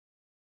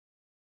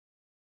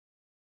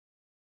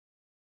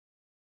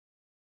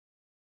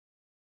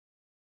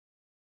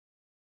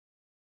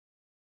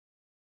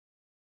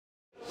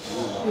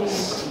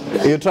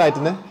You tried,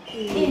 ne?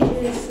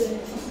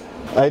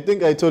 I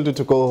think I told you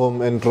to go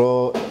home and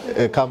draw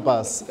a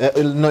compass.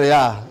 No,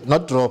 yeah,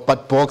 not draw,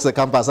 but box a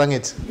compass, hang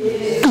it.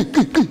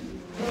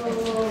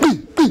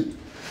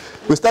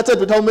 We started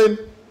with how many?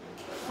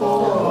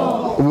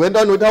 4. We went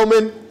on with how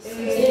many?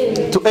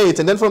 6. To 8.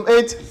 And then from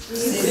 8?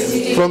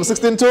 16. From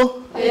 16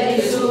 to?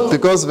 32.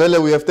 Because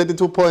well, we have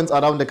 32 points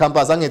around the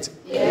compass, hang it?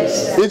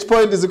 Yes. Each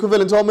point is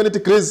equivalent to how many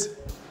degrees?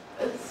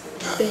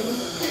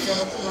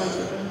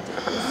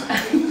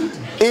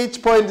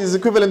 Each point is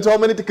equivalent to how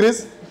many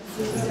degrees?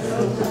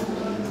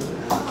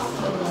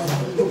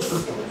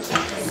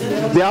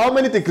 There are how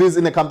many degrees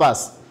in a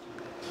compass?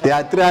 There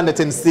are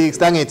 306,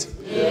 dang it.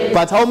 Yes.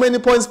 But how many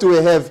points do we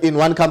have in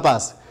one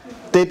compass?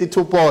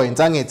 32 points,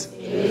 dang it.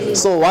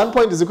 Yes. So 1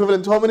 point is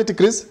equivalent to how many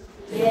degrees?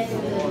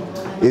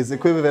 Is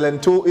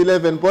equivalent to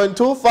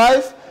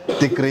 11.25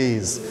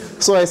 degrees.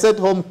 So I said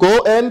home,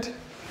 go and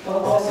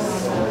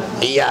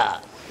yeah.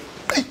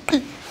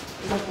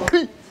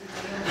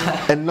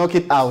 And knock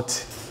it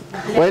out.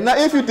 Well, now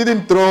if you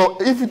didn't draw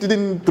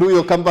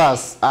your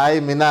compass, I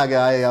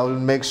will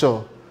make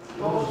sure.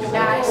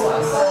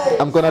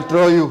 I'm gonna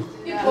draw you.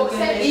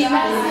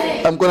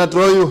 I'm gonna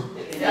draw you.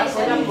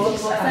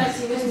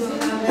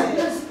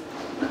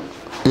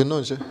 You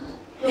know, she?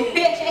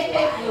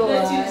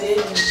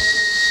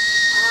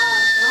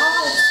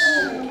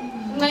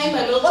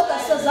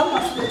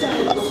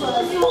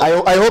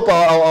 I hope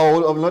I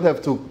will not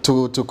have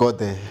to go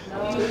there.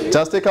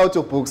 Just take out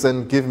your books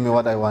and give me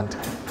what I want.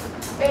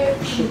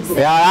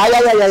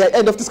 Yeah.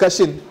 End of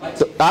discussion.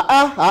 So,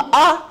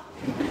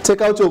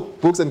 take out your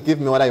books and give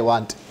me what I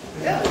want.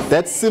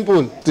 That's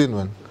simple.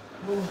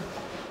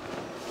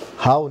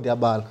 How the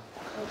ball?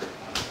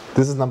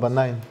 This is number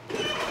 9.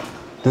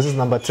 This is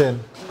number 10.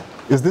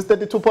 Is this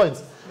 32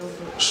 points?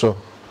 Sure.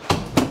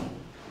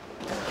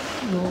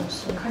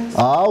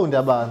 How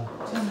the ball?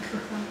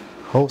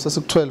 Oh,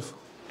 so 12.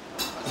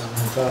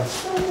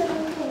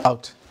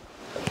 Out.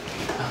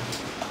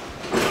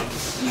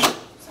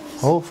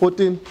 Oh,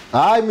 14.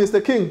 Hi,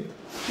 Mr. King.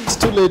 It's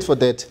too late for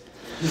that.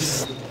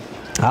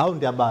 How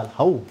the ball?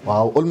 How?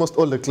 Wow, almost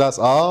all the class.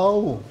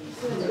 How?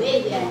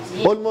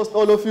 Almost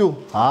all of you.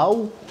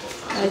 How?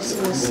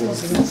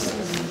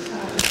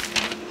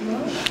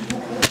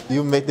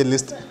 You make the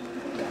list.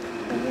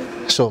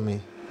 Show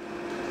me.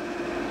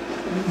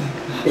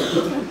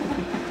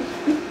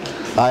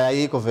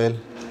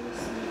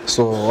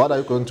 So what are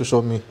you going to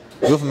show me?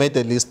 You've made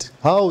the list.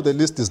 How the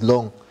list is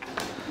long.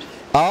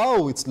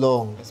 Oh, it's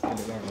long.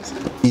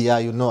 Yeah,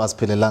 you know as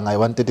Pelelang, I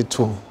wanted it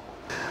too.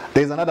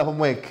 There's another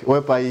homework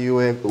whereby we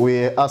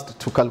were asked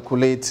to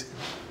calculate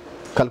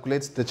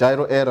the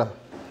gyro error.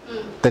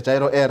 The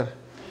gyro error.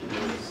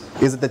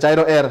 Is it the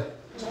gyro error?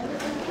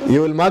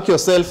 You will mark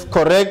yourself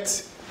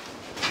correct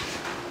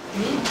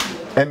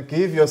and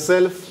give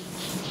yourself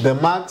the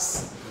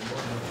marks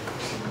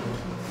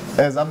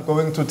as I'm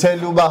going to tell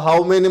you about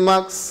how many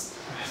marks.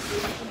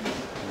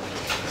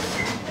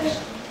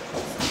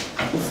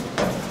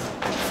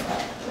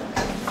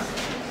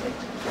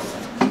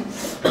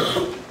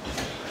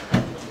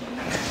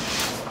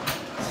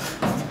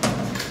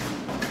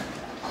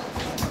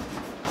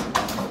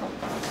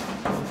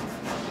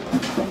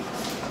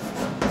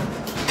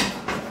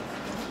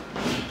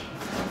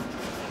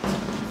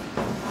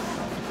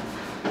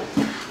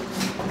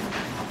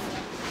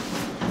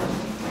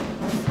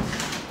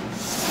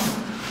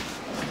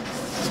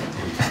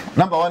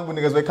 Number 1,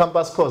 Bunigas, your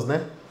campus course,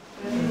 ne?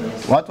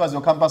 Yes. What was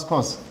your campus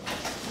course?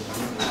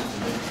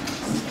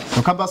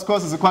 Your campus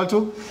course is equal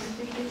to?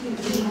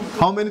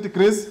 How many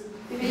degrees?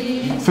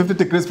 50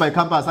 degrees by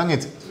compass, isn't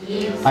it?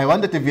 Yes. I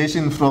want the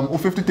deviation from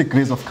 50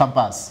 degrees of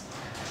compass.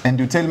 And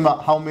you tell me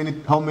how many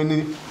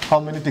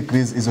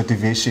degrees is your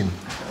deviation.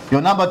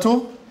 Your number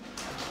 2,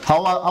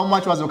 how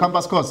much was your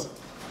campus course?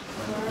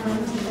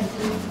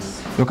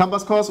 Your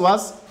campus course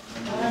was?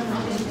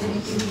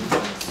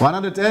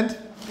 130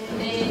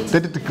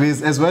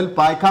 degrees as well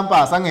by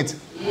compass, isn't it?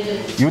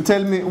 Yes. You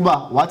tell me,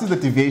 Uba, what is the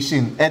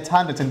deviation at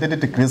 130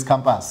 degrees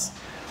compass?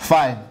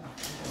 Fine.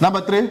 Number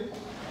 3?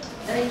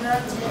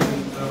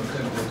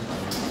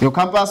 Your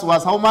compass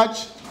was how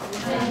much?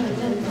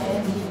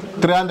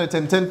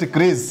 310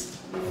 degrees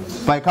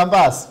by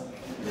compass.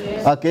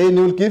 Yes. Okay,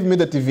 you will give me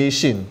the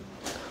deviation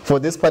for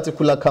this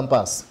particular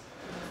compass.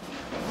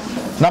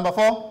 Number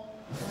 4?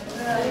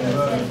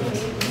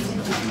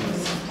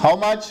 How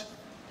much?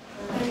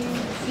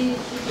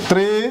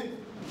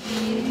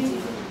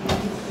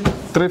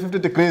 350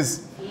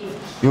 degrees.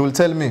 You will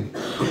tell me.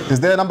 Is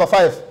there a number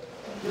 5?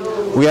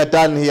 We are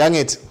done here, hang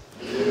it.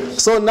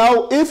 So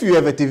now if you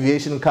have a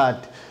deviation card,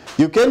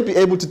 you can be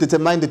able to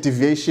determine the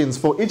deviations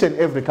for each and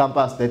every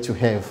compass that you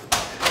have.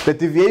 The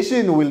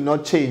deviation will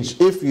not change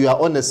if you are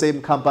on the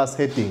same compass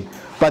heading.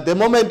 But the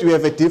moment you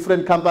have a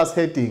different compass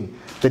heading,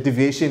 the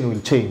deviation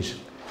will change.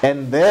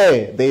 And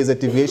there is a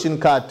deviation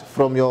card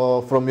from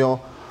your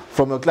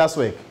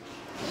classwork.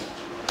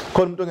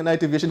 Call me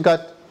deviation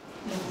card.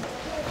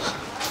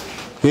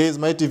 Here is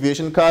my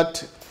deviation card.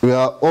 We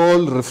are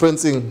all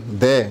referencing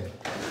there.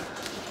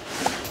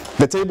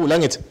 The table,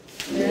 lang it.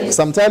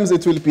 Sometimes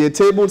it will be a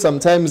table,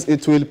 sometimes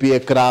it will be a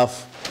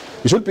graph.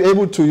 You should be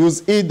able to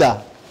use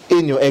either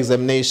in your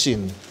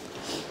examination.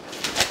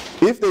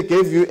 If they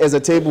gave you as a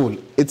table,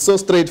 it's so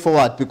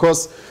straightforward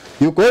because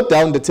you go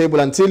down the table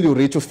until you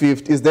reach a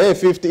 50. Is there a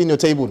 50 in your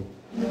table?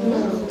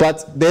 No.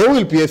 But there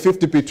will be a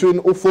 50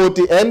 between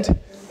 40 and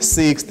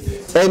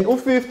 60. And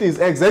 50 is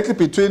exactly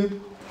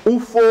between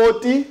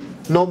 40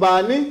 no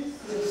bani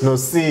no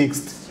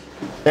 60.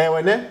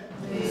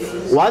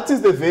 What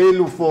is the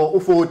value for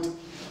 40?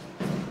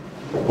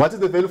 What is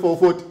the value for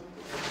 40?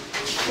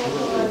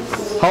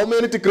 How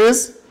many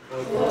degrees?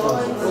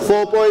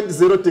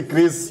 4.0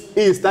 degrees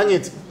east, dang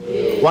it.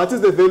 What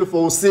is the value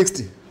for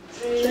 60?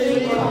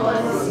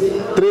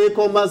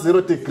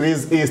 3.0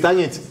 degrees east, dang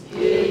it.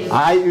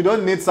 You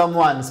don't need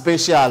someone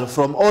special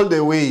from all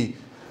the way,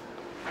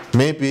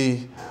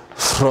 maybe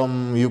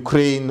from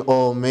Ukraine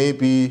or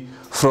maybe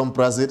from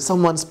Brazil,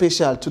 someone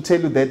special to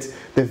tell you that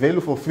the value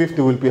for 50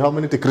 will be how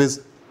many degrees?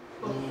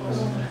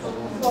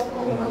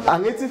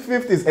 And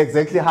 50 is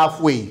exactly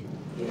halfway.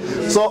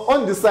 So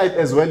on this side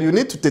as well, you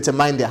need to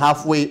determine the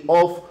halfway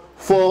of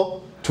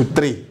 4 to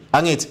 3.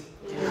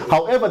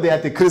 However, they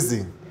are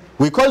decreasing.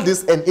 We call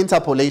this an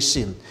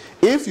interpolation.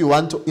 If you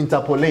want to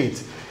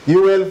interpolate,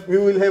 you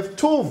will have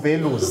two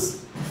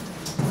values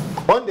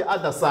on the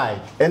other side,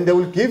 and they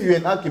will give you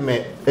an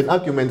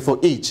argument for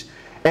each.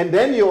 And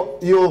then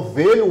your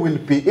value will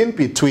be in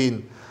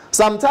between.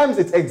 Sometimes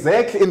it's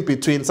exactly in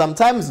between,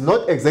 sometimes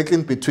not exactly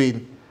in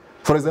between.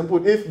 For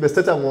example, if the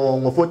starter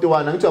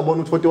 41, I'm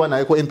going to 41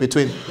 I go in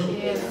between.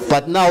 Yes.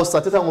 But now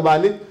started on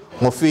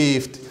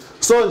 50.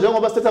 So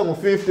Jangoba started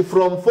 50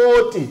 from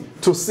 40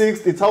 to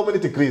 60, it's how many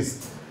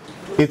degrees?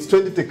 It's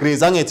 20 degrees,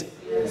 isn't it?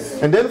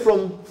 Yes. And then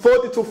from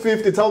 40 to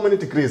 50, it's how many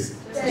degrees?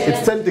 10.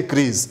 It's 10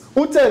 degrees.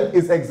 10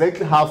 is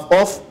exactly half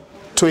of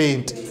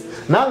 20.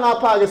 Now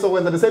so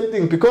when the same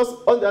thing, because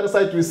on the other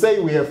side we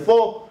say we have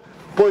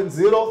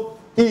 4.0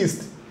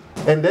 east,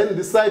 and then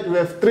this side we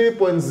have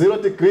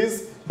 3.0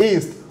 degrees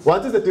east.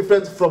 What is the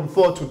difference from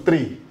 4 to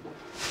 3?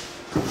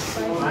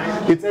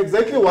 It's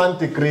exactly 1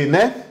 degree,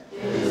 ne?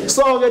 Yes.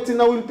 So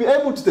now we'll be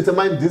able to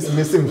determine this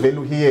missing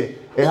value here.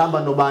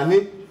 Ehamba no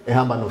bani,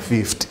 ehamba no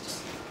 50.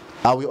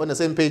 Are we on the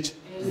same page?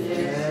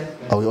 Yes.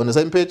 Are we on the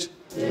same page?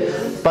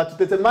 Yes. But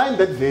to determine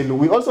that value,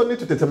 we also need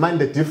to determine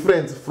the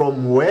difference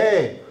from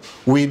where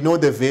we know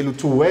the value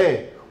to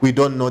where we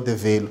don't know the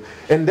value.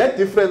 And that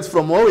difference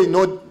from where we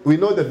know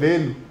the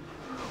value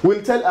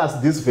will tell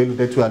us this value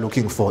that we are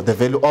looking for, the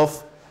value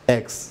of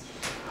x.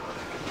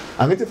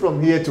 I'm getting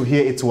from here to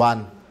here, it's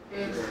 1.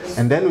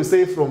 And then we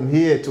say from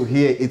here to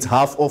here, it's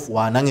half of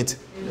 1. Half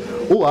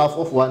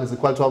of 1 is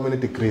equal to how many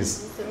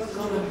degrees?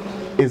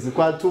 Is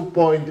equal to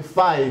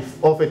 0.5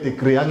 of a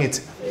degree.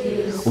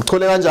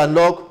 Uthole kanjani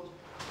lokho?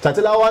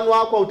 Thathela 1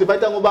 wakho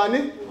udivide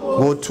ngobani?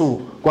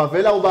 Ngo2.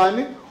 Kwavela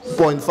ubani?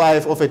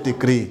 0.5 of a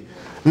degree.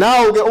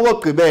 Now ke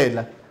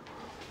ukugqibela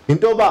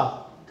into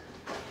ba,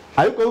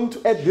 are you going to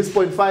add this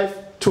 0.5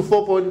 to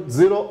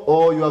 4.0,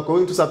 or you are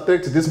going to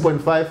subtract this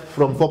 0.5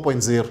 from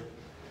 4.0?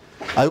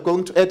 Are you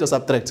going to add or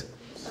subtract?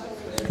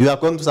 You are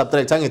going to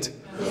subtract, hang it?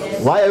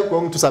 Yes. Why are you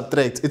going to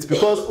subtract? It's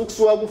because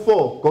uksuwa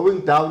 4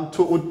 going down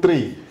to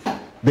 3.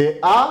 They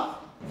are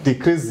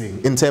decreasing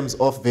in terms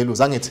of values,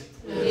 hang it?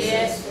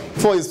 Yes.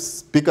 4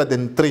 is bigger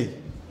than 3,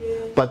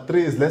 but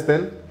 3 is less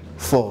than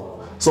 4.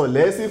 So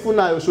less if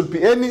now should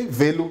be any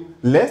value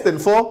less than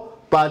 4,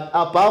 but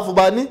above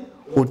bani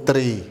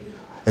 3.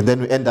 And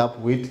then we end up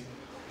with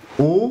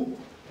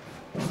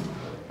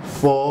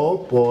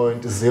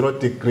 4.0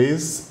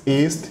 degrees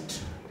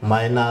east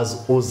minus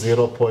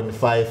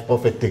 0.5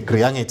 of a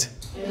degree. Yes,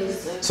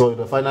 so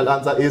the final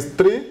answer is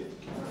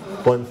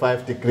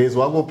 3.5 degrees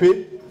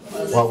wagupi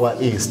wawa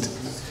east.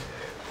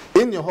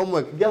 In your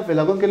homework,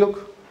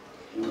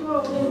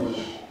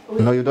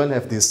 no, you don't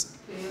have this.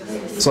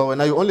 So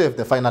now you only have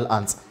the final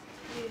answer.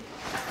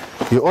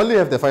 You only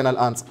have the final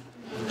answer.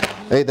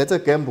 Hey, that's a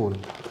gamble.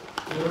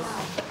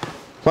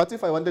 What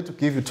if I wanted to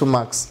give you 2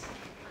 marks?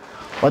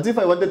 What if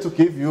I wanted to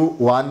give you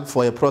 1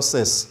 for a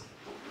process,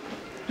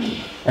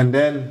 and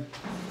then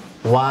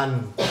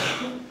 1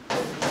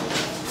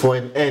 for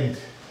an end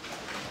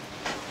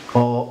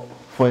or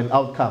for an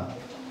outcome?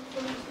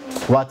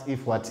 What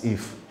if, what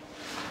if?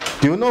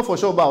 Do you know for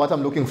sure about what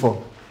I'm looking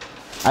for?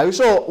 Are you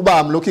sure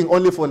about I'm looking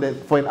only for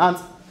an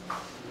answer?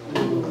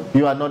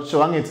 You are not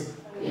showing it?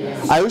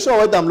 Yes. Are you sure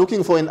what I'm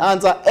looking for an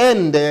answer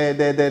and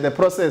the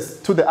process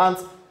to the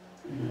answer?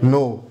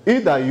 No.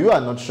 Either you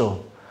are not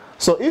sure.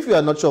 So if you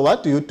are not sure,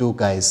 what do you do,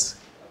 guys?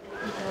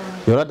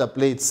 You rather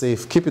play it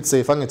safe. Keep it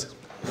safe, hang it?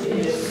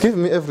 Yes. Give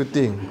me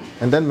everything.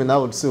 And then me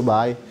now will say,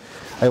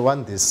 I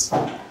want this.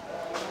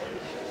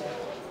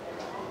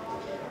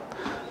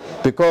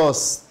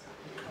 Because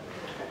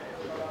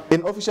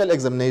in official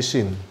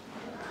examination,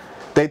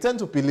 they tend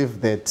to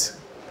believe that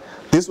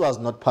this was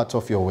not part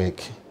of your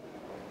work.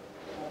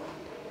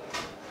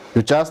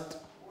 You just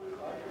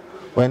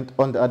went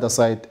on the other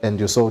side and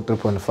you saw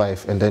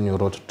 3.5 and then you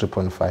wrote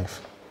 3.5.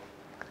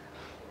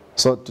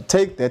 So to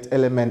take that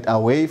element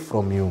away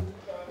from you,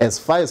 as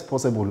far as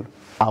possible,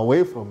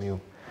 away from you,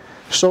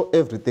 Show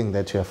everything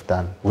that you have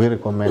done. We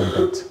recommend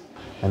that.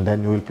 And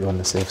then you will be on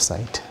the safe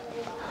side.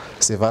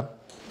 Sivan?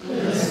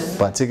 Yes.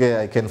 But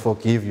I can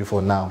forgive you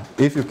for now.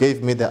 If you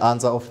gave me the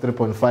answer of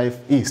 3.5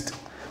 east,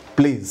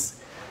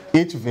 please,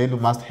 each value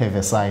must have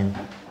a sign.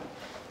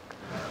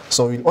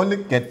 So you'll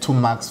only get 2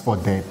 marks for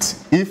that.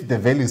 If the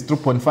value is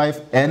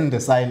 3.5 and the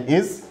sign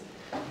is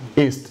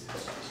east.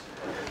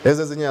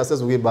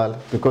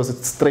 Because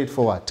it's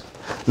straightforward.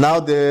 Now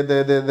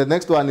the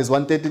next one is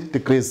 130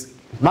 degrees.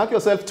 Mark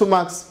yourself 2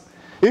 marks.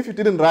 If you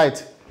didn't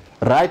write,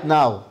 write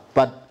now.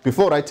 But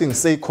before writing,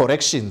 say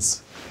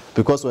corrections.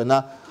 Because when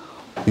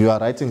you are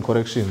writing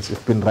corrections,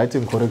 you've been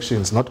writing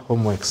corrections, not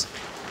homeworks.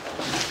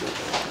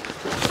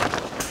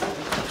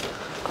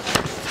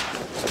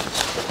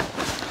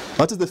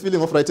 What is the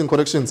feeling of writing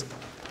corrections?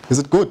 Is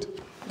it good?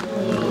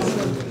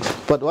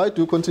 Yes. But why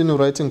do you continue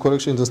writing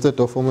corrections instead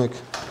of homework?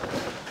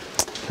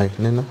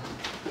 Nina.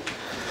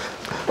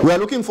 We are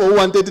looking for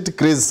 130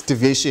 degrees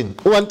deviation.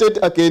 130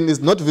 again is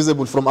not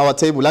visible from our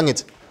table,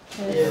 yes.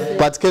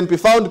 But can be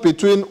found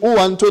between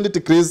 120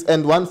 degrees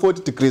and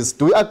 140 degrees.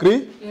 Do we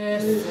agree?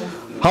 Yes.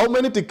 How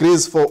many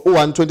degrees for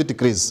 120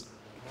 degrees?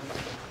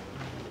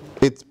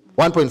 It's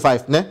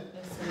 1.5, ne?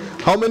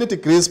 Yes, how many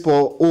degrees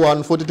for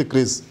 140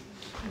 degrees?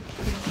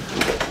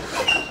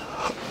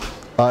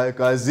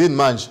 Guys, in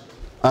manj.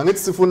 And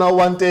it's now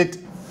 130,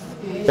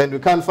 and we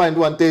can't find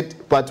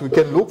 130, but we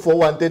can look for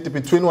 130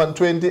 between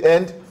 120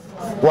 and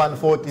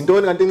 140.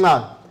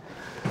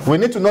 We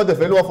need to know the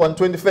value of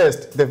 120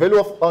 first. The value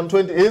of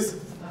 120 is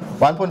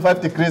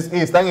 1.5 degrees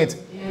east, dang it?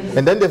 Yes.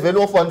 And then the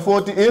value of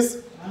 140 is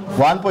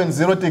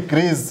 1.0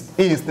 degrees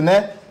east,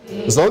 ne?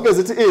 Zonke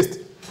zithi east.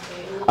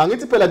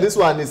 Angithi phela this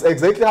one is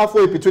exactly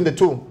halfway between the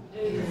two.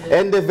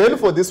 And the value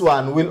for this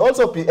one will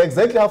also be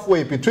exactly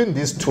halfway between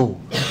these two.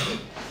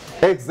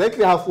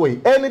 Exactly halfway.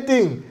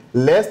 Anything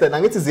less than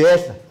angithi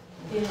ziyehla.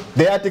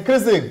 They are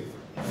decreasing.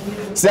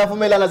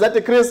 Siyavumelana that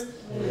decrease.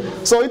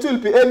 So it will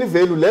be any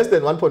value less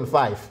than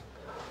 1.5.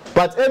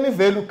 But any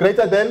value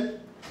greater than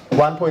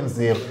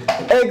 1.0.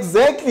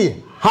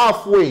 Exactly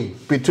halfway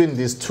between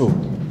these two.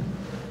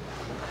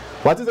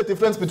 What is the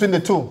difference between the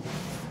two?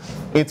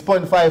 It's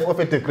 0.5 of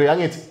a degree,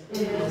 isn't it?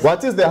 Yes.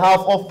 What is the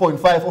half of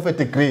 0.5 of a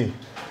degree?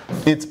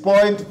 It's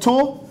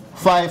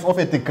 0.25 of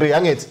a degree,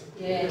 isn't it?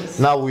 Yes.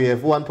 Now we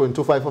have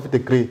 1.25 of a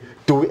degree.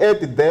 Do we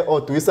add it there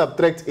or do we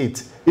subtract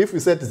it? If we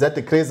set that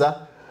decreaser,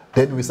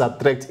 then we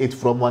subtract it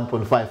from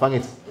 1.5, isn't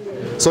it?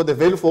 Yes. So the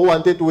value for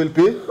 130 will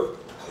be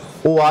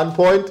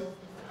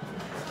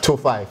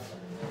 1.25.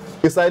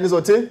 Is sign is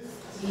what?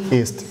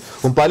 East.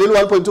 Umpalil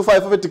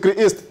 1.25 of a degree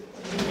east.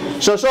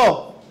 Sure.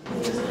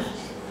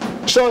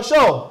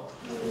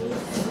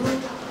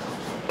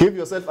 Give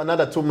yourself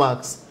another 2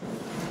 marks.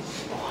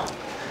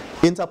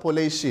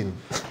 Interpolation.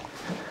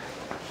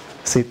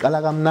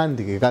 Siqala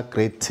kamnandi ke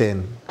grade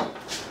 10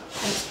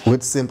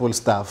 with simple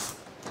stuff.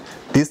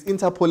 This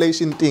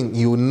interpolation thing,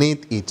 you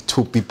need it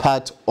to be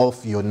part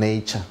of your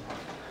nature.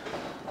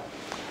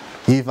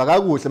 Yiva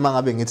kakuhle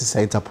mangabe ngithi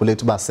siya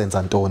interpolate uba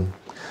senza ntoni.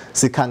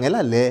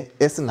 Sikhangela le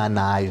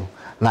esinganayo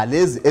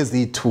ngalezi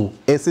ezi2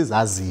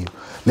 esizaziyo.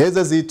 Lezi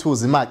ezi2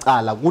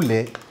 zimacala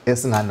kule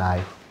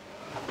esinganayo.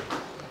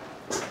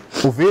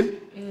 Uvile?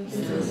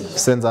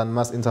 Senzani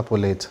mas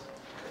interpolate.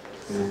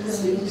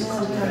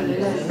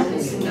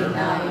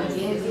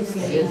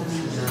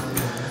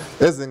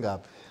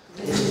 Ezingaphi?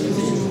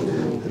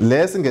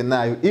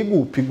 Lesingenayo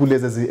ikuphi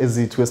kulezi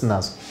ezi2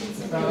 esinazo?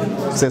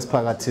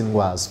 Sesiphakathini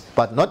kwazo,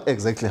 but not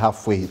exactly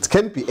halfway. It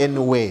can be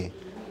anywhere.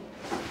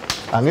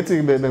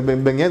 Angithi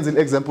bengenza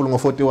example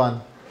ngo41.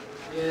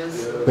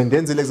 Yes.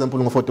 Bengenza example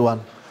ngo41.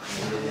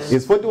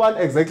 Is 41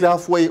 exactly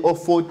halfway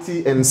of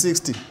 40 and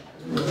 60?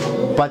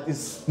 But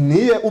it's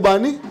near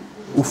ubani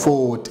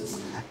u40.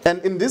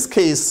 And in this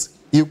case,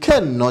 you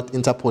cannot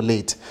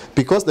interpolate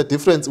because the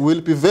difference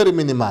will be very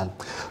minimal.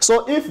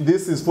 So if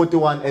this is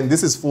 41 and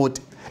this is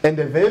 40, and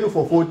the value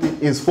for 40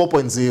 is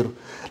 4.0,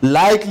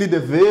 likely the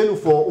value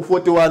for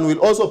 41 will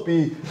also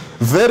be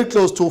very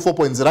close to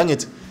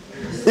 4.0.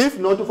 If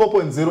not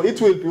 4.0,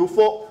 it will be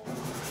 4.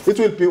 It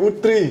will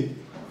be 3,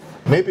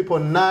 maybe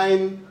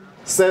 0.9,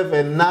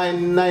 7,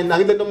 9, 9.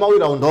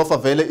 Round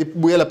off vele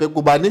ibuyela phe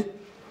kubani?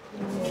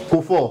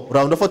 Ku4.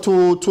 Round off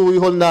to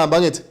whole number,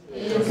 ngithi?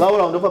 Now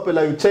round off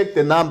phela you check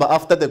the number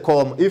after the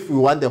comma if we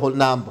want the whole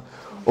number,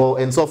 or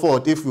and so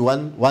forth if we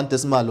want 1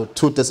 decimal or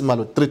 2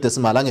 decimal or 3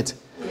 decimal, ngithi?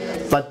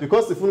 But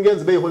because if we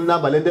get the whole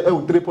number, then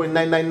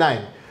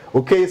 3.999.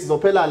 Okay, so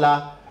phela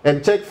la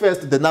and check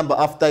first the number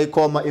after a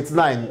comma, it's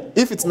 9.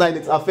 If it's 9,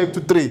 it's affect to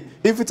 3.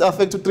 If it's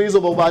affect to 3, is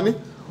over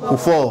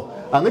 4.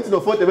 And it's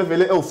no 40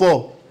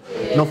 4.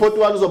 No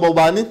 41 is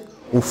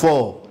over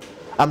 4.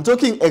 I'm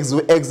talking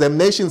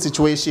examination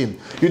situation.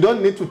 You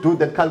don't need to do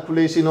that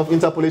calculation of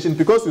interpolation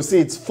because you see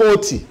it's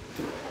 40.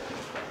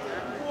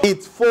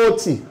 It's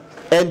 40,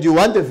 and you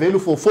want the value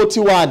for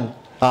 41.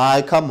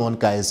 Come on,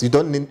 guys. We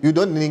don't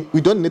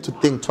need to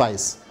think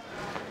twice.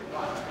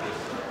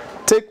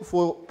 Take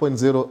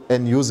 4.0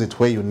 and use it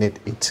where you need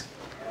it.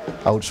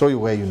 I will show you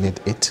where you need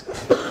it.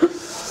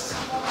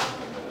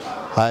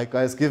 Hi,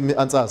 guys. Give me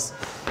answers.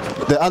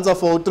 The answer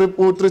for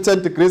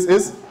 310 degrees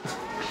is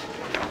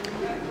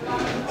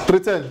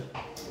 310.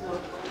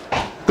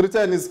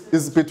 310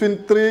 is between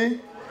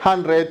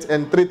 300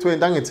 and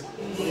 320, ain't it?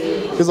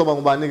 Izoba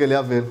ngubani ke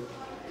leya vele?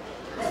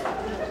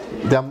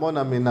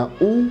 Ndiyambona mina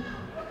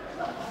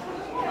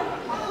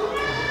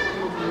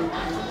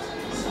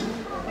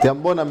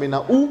Ndiyambona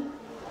mina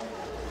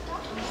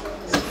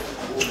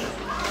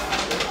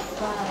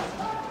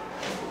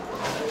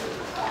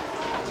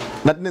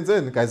Nathi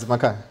nenzeni guys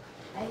emakhaya?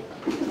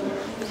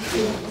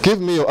 Give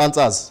me your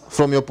answers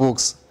from your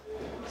books.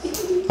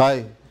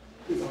 Hi.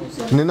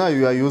 Nina,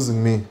 you are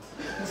using me.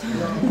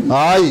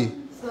 Hi.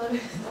 Sorry.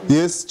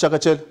 Yes,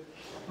 Chakachel.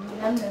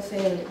 I'm not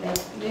saying like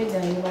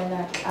later you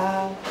wanna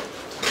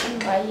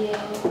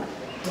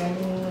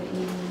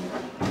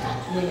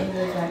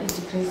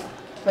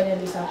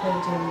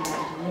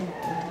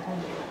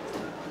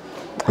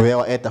we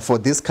are at for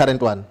this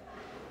current one.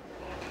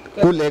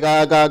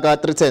 Kulega ga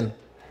 310.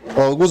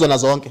 Or kuzona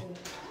zonke.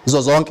 Zo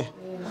zonke.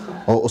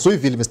 Or so you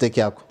feel mistake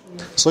yakho.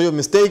 So your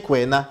mistake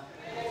wena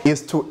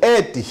is to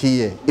add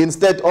here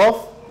instead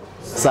of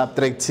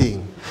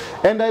subtracting.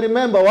 And I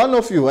remember one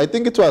of you, I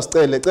think it was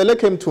Tele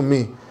came to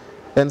me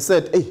and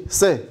said, hey,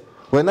 sir,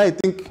 when I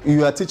think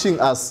you are teaching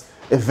us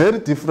a very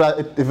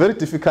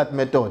difficult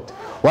method,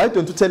 why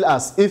don't you tell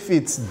us if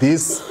it's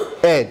this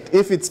add,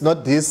 if it's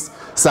not this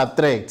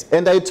subtract?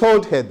 And I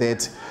told her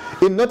that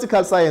in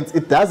nautical science,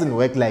 it doesn't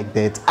work like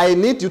that. I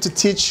need to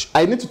teach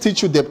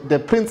you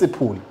the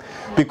principle,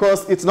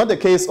 because it's not a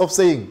case of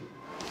saying,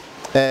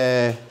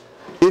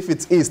 if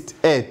it's east,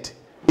 add,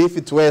 if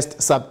it's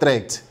west,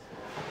 subtract.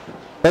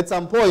 At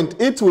some point,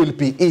 it will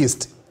be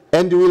east,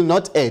 and you will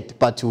not add,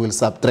 but you will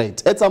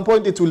subtract. At some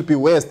point, it will be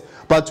west,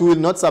 but you will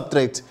not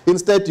subtract.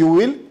 Instead, you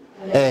will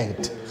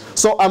add.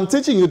 So I'm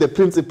teaching you the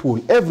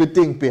principle,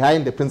 everything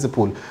behind the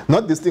principle,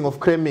 not this thing of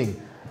cramming,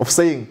 of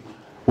saying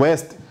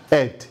west,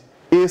 add,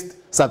 east,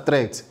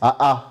 subtract.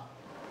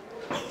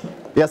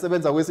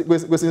 Iyasebenza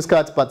kwesinye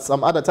isikhathi, but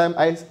some other time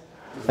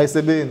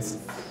ayisebenzi.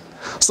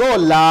 So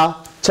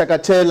la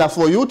chakachela,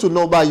 for you to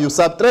know by you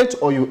subtract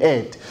or you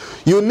add,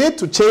 you need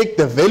to check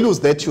the values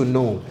that you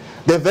know.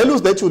 The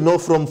values that you know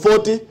from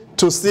 40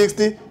 to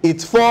 60,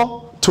 it's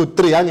 4 to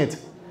 3, ain't it?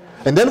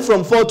 And then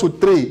from 4 to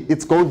 3,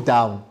 it's going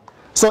down.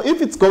 So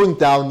if it's going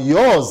down,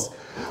 yours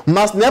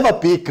must never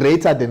be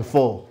greater than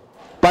 4,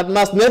 but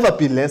must never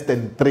be less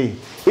than 3.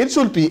 It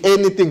should be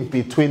anything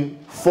between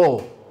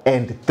 4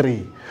 and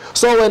 3.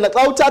 So when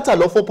xa uthatha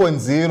lo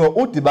 4.0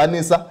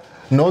 udibanisa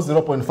no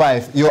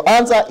 0.5, your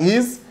answer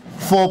is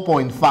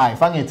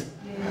 4.5, ain't it?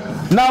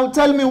 Now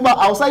tell me,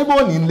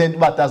 awusayiboni in length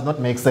but does not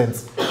make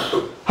sense.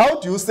 How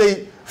do you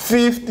say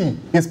 50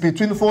 is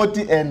between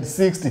 40 and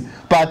 60,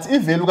 but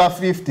if value of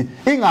 50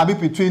 ingabi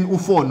between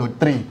 4 and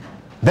 3,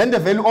 then the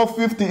value of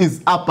 50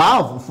 is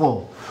above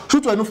 4.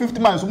 Should you know 50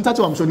 minus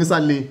umthatha wamshonisa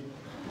le?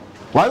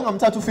 Why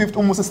ungamthatha 50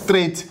 umusa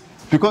straight?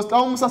 Because xa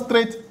umusa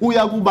straight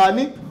uya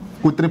kubani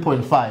ku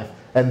 3.5,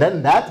 and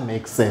then that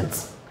makes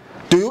sense.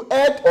 Do you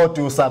add or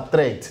do you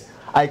subtract?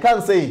 I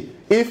can't say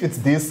if it's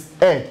this,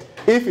 add.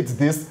 If it's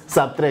this,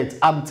 subtract.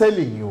 I'm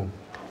telling you,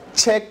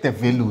 check the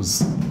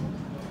values.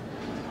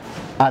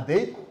 Are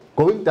they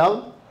going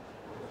down?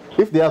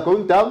 If they are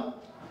going down,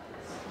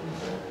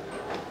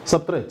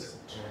 subtract.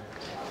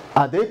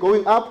 Are they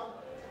going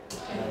up?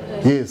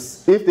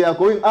 Yes. If they are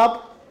going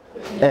up,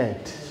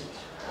 add.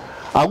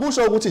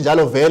 Akusho ukuthi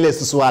njalo vele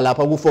sisuka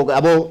lapha kufoka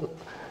abo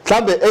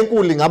mhlambe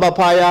enkulu ngaba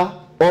phaya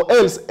or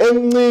else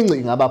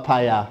encinci ngaba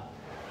phaya.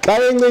 Xa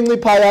encinci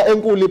phaya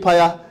enkulu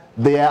phaya,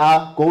 they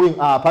are going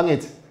up, ain't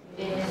it?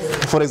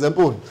 Yes. For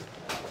example,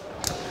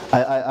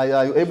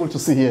 are you able to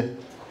see here?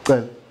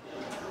 Well,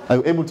 are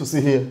you able to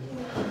see here?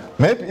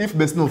 Maybe if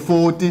there's no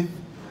 40,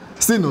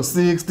 see no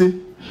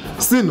 60,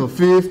 see no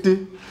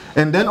 50,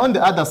 and then on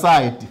the other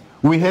side,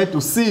 we head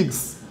to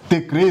 6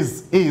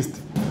 degrees east.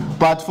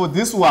 But for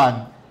this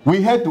one,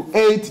 we head to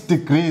 8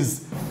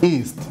 degrees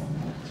east.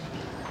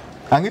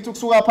 Angithi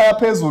kusuka phaya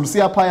phezulu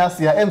siya phaya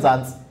siya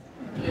enzansi.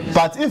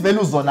 But if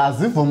values zona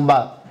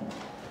zivumba,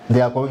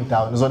 they are going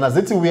down. Zona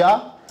zithi we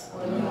are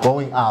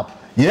going up.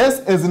 Yes,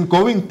 as in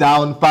going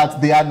down,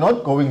 but they are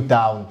not going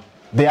down.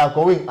 They are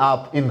going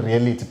up in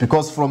reality,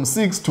 because from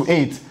 6 to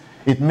 8,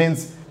 it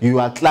means you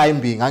are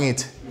climbing, ain't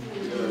it?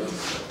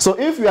 So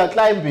if you are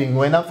climbing,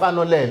 when I'm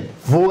fanolel,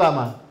 vuka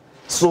man,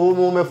 so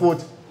mume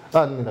foot,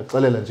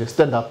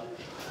 stand up.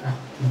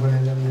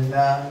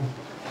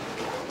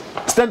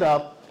 Stand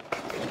up.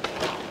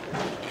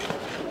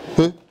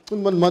 Hey,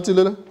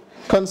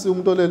 can't see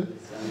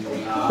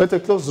at a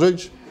close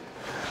range.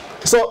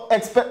 So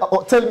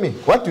tell me,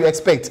 what do you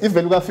expect? If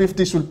value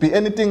 50 should be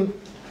anything,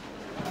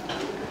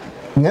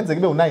 9, 5,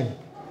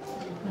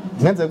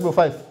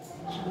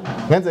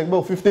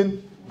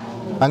 15,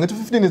 and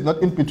 15 is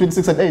not in between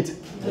 6 and 8.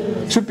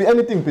 Should be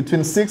anything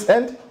between 6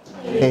 and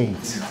 8.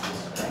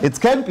 It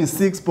can be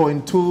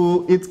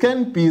 6.2, it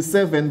can be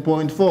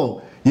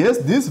 7.4. Yes,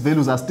 these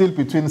values are still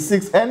between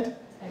 6 and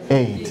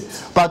 8.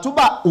 But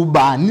uba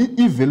ubani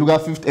if value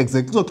 50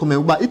 exactly, so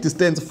uba it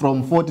distance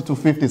from 40 to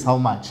 50 is how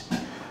much?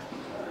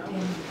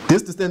 This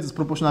This distance is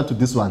proportional to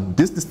this one.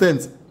 This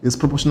distance is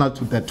proportional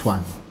to that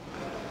one.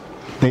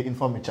 They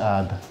inform each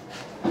other.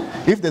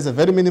 If there's a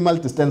very minimal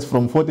distance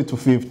from 40 to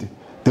 50,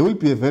 there will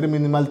be a very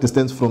minimal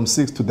distance from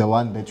 6 to the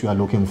one that you are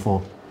looking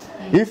for.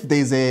 If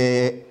there's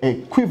a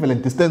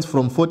equivalent distance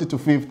from 40 to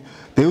 50,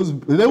 there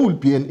will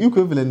be an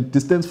equivalent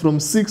distance from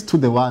 6 to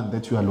the one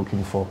that you are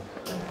looking for.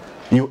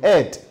 You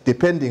add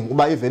depending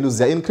by values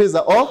they increase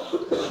or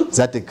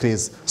they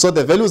decrease. So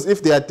the values,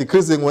 if they are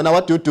decreasing,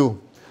 what do?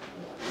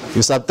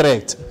 You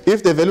subtract.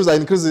 If the values are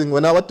increasing,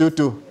 what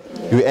do?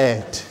 You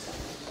add.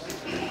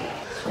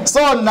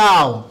 So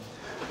now,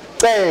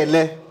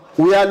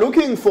 we are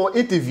looking for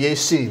a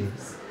deviation,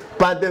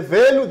 but the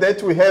value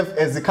that we have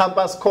as the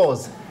compass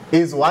cause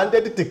is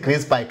 130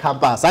 degrees by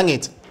compass, isn't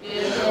it?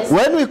 Yes.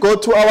 When we go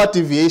to our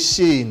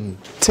deviation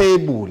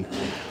table,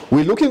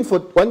 we're looking for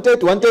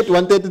 130, 130,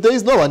 130. There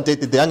is no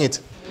 130 there, isn't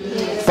it?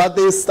 Yes. But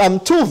there's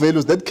two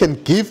values that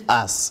can give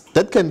us,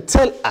 that can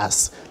tell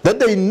us that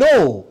they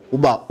know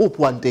about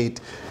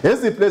 130.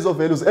 Here's the place of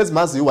values as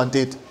much as you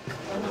 130.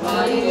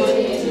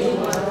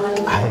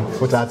 I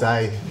put that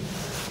I.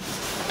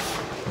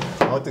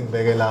 I think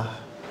begela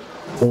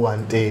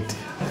 130.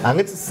 And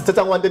it's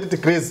 130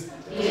 degrees.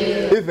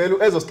 If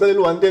value is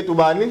still 130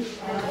 ubani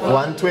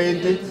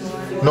 120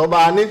 no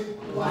bani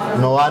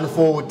no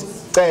 140.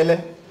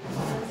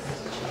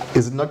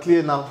 Is it not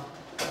clear now?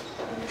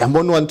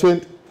 Yambon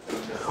 120,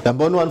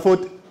 Yambon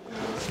 140.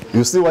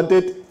 You see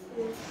 130?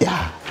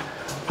 Yeah.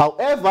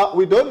 However,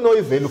 we don't know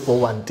a value for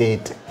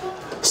 130.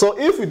 So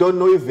if we don't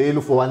know a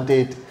value for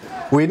 130,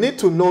 we need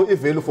to know a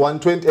value for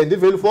 120 and the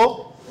value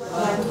for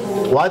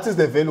 120. What is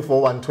the value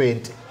for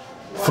 120?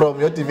 From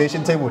your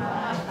deviation table.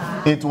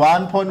 It's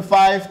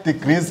 1.5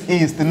 degrees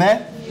east,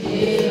 ne?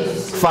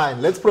 Yes.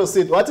 Fine, let's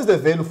proceed. What is the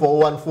value for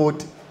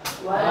 140?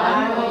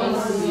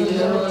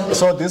 1.0.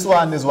 So this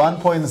one is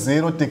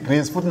 1.0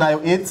 degrees. Put now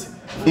it's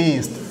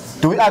east.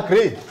 Do we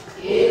agree?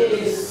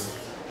 Yes.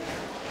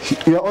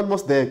 You are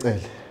almost there, Kel.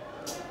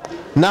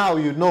 Now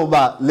you know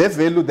about the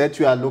value that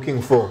you are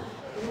looking for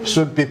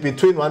should be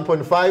between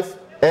 1.5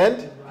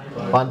 and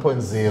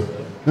 1.0.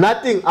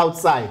 Nothing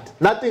outside,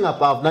 nothing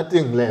above,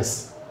 nothing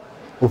less.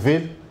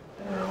 Uvil?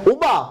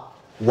 Uba,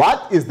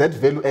 what is that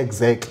value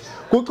exactly?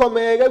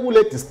 Kukomeke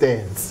kule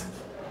distance.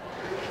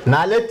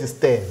 Na le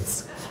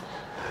distance.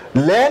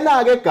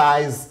 Lena ke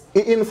guys,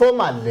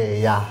 informal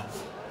layer.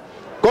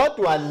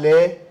 Kodwa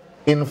le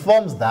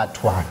informs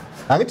that one.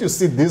 I need to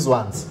see these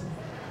ones.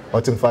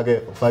 Othi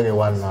ngifake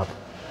 1 lapha.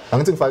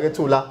 Angithi ngifake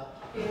 2 la.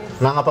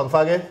 Nangapha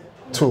ngifake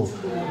 2.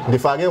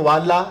 Ngifake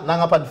 1 la,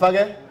 nangapha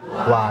ngifake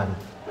 1.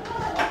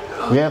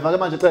 Uyeva ke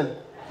manje cela?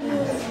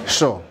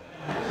 Sure.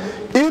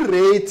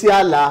 I-rate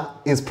yala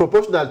is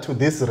proportional to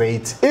this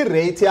rate.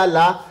 I-rate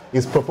yala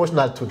is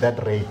proportional to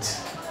that rate.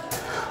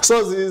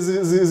 So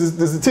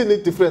there's a tiny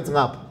difference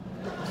ngapha.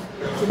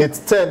 It's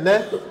 10,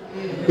 ne?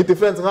 The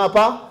difference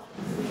ngapha,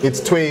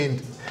 it's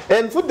 20.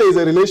 And there is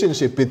a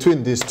relationship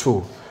between these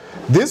two.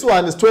 This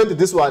one is 20,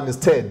 this one is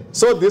 10.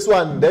 So this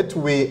one that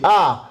we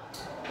are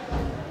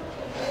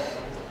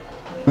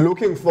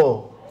looking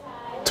for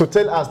to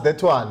tell us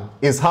that one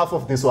is half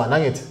of this one,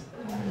 ain't it?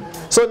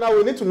 So now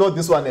we need to know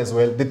this one as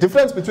well. The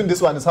difference between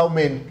this one is how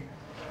many?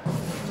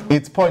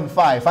 It's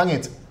 0.5,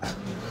 ain't it?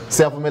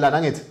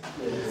 Siyavumelana, ain't it?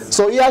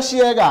 So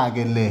iyashiyeka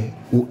ke le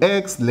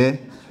u-x le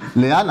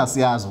leyana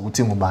siyazi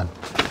ukuthi ngubani.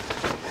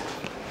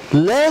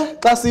 Le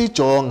xa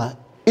sijonga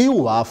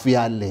i-half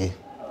yale.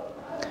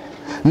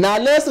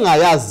 Nale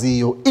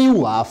singayaziyo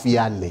i-half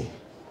yale.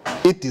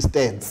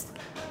 I-distance.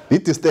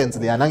 I-distance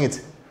leyana, ain't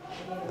it?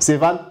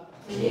 Sivan?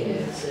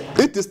 Yes.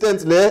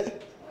 I-distance le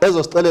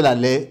ezosixelela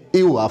le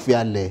i-half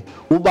yale.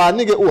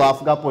 Ubani ke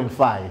u-half ka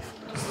 0.5.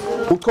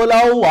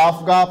 Uthola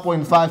u-half ka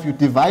 0.5, you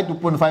divide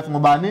 2.5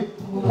 ngobani?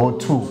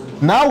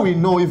 Ngo2. Now we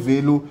know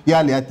i-value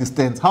yale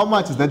distance. How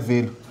much is that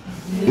value?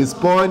 It's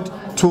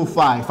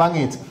 0.25,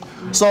 ain't it?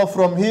 So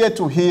from here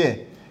to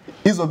here,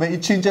 izobe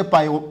ichinje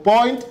by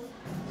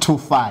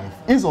 0.25.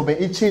 Izobe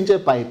ichinje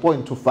by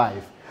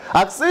 0.25.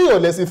 Akusiyo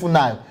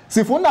lesifunayo.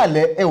 Sifuna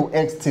le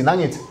e-x thina,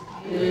 ain't it?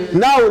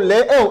 Now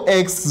le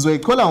e-x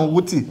sizoyikhola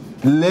ngokuthi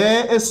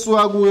le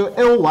esuka kuyo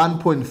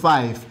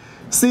e1.5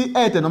 si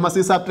add noma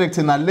si subtract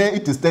na le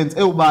i-distance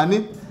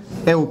ewubani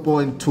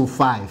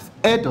e0.25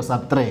 add or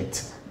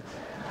subtract.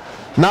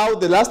 Now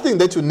the last thing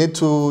that you need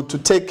to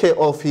take care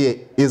of here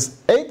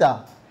is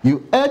either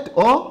you add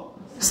or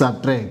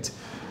subtract.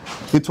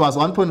 It was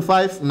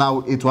 1.5, now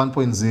it's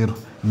 1.0.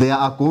 They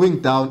are going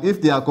down.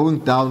 If they are going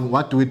down,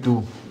 what do we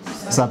do?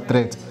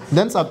 Subtract.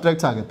 Then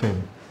subtract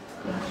again.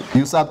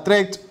 You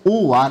subtract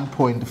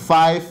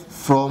 1.5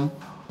 from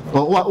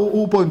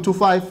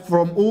 0.25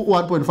 from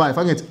 1.5,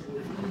 ain't it?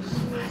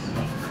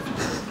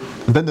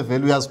 Then the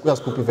value has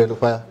copy value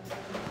fire.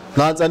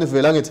 Now it's any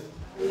value, ain't it?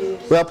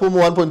 We are putting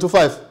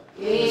 1.25.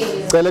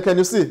 Yes. Can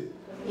you see?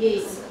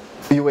 Yes.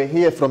 You were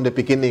here from the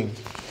beginning.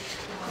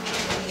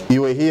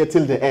 You were here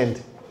till the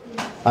end.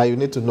 You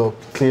need to know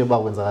clear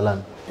about when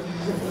Zagalan.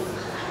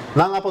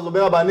 Nangapa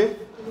zobega bani?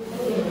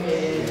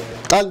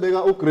 Kan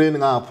bega Ukraine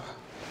ngapa.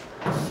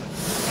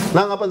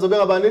 Nangapa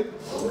zobega bani?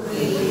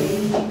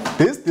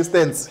 this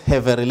distance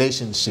have a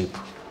relationship.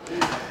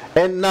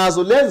 And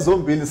nazo lezi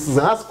zombili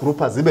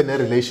singasigroupa zibe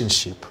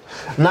ne-relationship.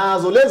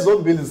 Nazo lezi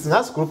zombili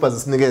singasigroupa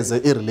zisinikeze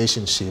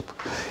i-relationship.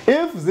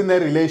 If zine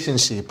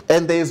relationship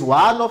and there is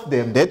one of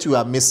them that you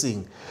are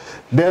missing,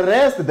 the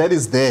rest that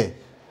is there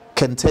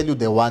can tell you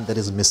the one that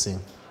is missing.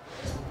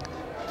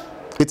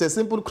 It's a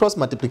simple cross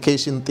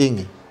multiplication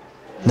thingy.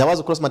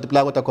 Nyawazi cross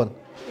multiply what akon?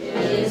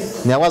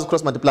 Yes. Nyawazi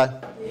cross multiply?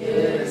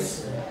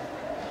 Yes.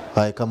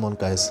 Alright, come on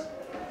guys.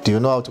 Do you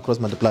know how to cross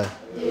multiply?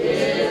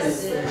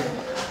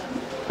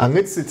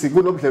 Angithi sithi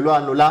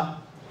kunobudlelwano la?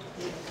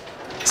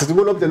 Sithi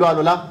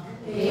kunobudlelwano la?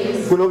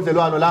 Yes.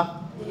 Kunobudlelwano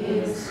la?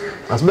 Yes.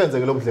 Asibenze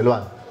ke lo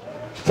budlelwano.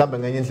 Mhlambe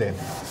ngenye indlela.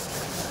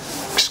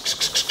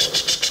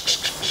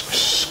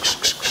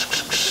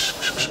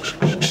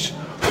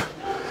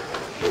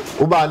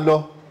 Ubani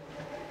lo?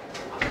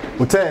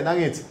 U10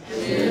 angithi?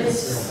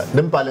 Yes.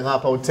 Limbhale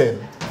ngapha u10.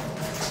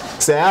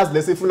 Siyazi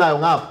lesifunayo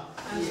ngapha?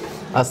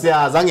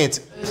 Asiyazi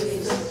angithi?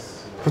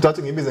 Futhi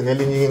athi ngibize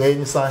ngelinye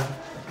isana.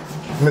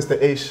 Mr.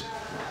 H.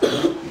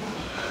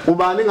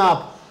 Ubani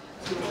ngapha?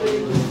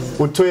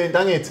 U20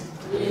 angithi?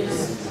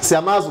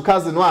 Siyamazi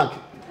ucousin wakhe?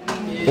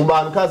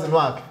 Ubani ucousin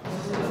wakhe?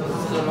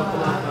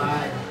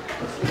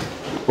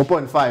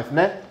 U.5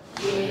 ne?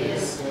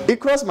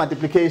 I-cross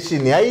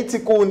multiplication yayithi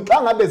kun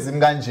xa ngabe zimi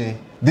kanje,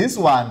 this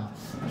one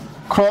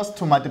cross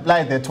to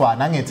multiply that one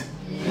angithi?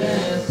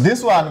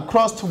 This one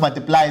cross to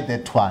multiply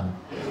that one.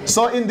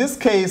 So in this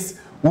case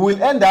we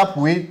will end up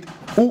with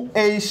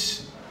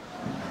u-H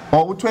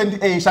or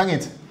u20H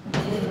angithi?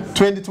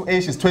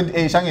 22H is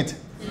 20H angithi?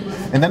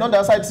 And then on the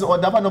other side is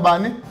order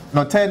nobani?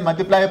 No 10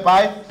 multiplied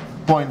by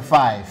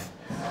 0.5.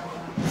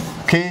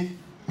 Okay?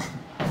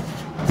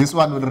 This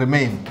one will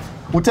remain.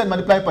 U10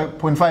 multiplied by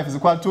 0.5 is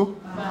equal to?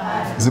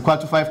 5. Is equal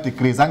to 5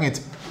 degrees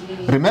angithi?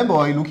 Remember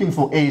we're looking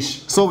for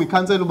H. So we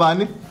cancel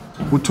ubani?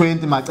 U20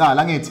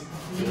 macala angithi?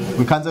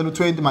 We cancel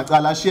u20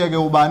 macala ashiyeke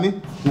ubani?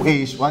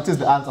 U-H. What is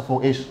the answer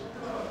for H?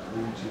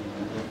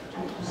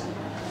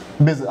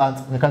 Base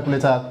answer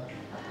ngecalculator.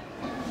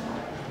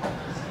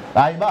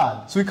 Hayi bani,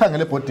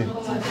 suyikhangele ebhodini.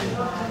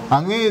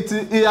 Angithi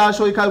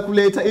iyasho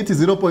icalculator ithi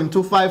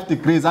 0.25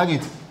 degrees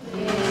angithi?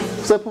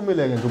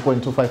 Sephumileke nje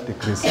 0.25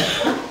 degrees.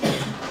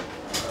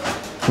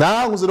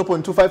 Nangu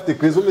 0.25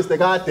 degrees uMr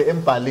kade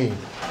embhaleni.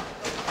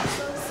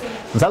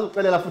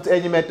 Ngizakucelela futhi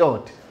enye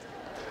method.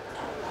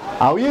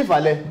 Awuyiva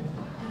le?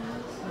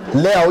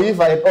 Le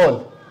awuyiva at all?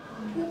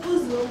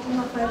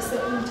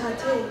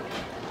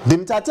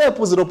 Ndimthathe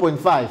pu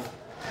 0.5.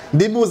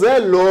 Ndibuze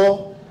lo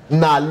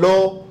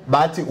nalo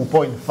bathi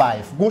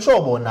u.5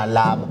 kusho bona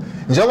laba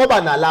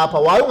njengoba nalapha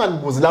waye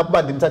unganibuzi lapha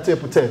ba ndimthathe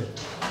pu 10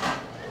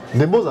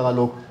 ndibuza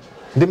kaloko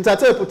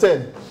ndimthathe pu 10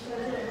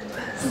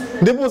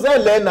 ndibuze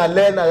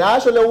lena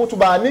yasho le ukuthi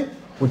bani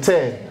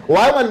u10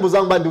 waye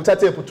unganibuzanga ba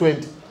ndiwuthathe pu 20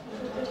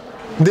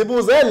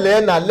 ndibuze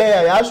lena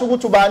leya yasho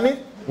ukuthi bani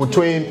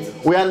u20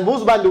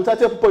 uyanibuza ba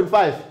ndiwuthathe pu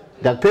 0.5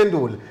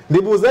 ngiyakuphendula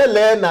ndibuze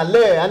lena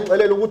leya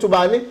yanixelela ukuthi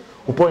bani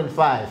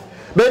u.5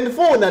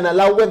 bendifuna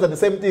nala ukwenza the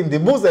same thing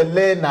ndibuze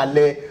le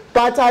nale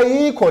but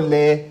ayikho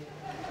le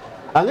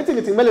angithi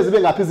ngithi kumele zibe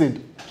ngaphi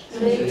izinto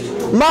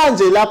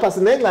manje lapha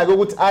sinengxaki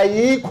ukuthi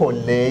ayikho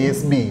le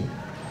yesibili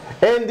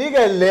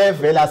andike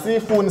level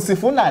asifuni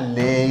sifuna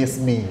le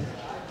yesibili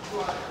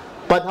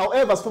but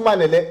however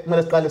sifumane le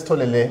kumele siqale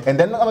sithole le and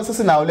then uma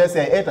sisinayo le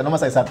siya-add noma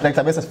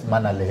siya-subtract bese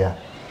sifumana le ya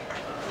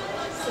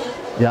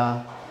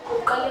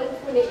uqale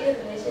ufune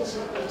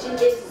i-relationship between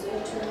lezi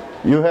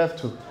zoyi-2. You have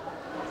to.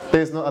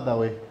 There is no other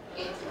way.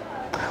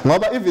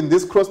 Ngoba even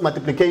this cross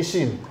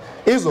multiplication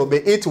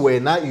izobe it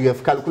wena you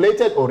have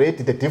calculated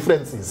already the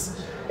differences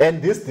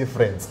and this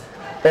difference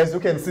as you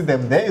can see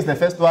them, there is the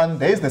first one,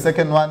 there is the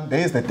second one, there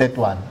is the third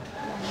one.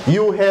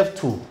 You have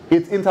to,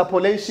 it's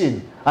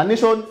interpolation.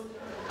 Anishon?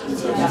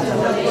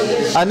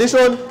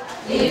 Anishon?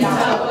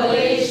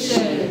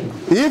 Interpolation.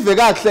 Ive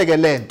kahle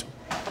lento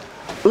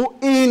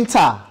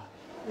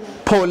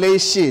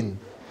u-interpolation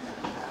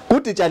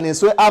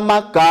kuditshaniswe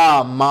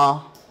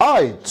amagama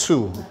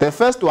ayi-2. The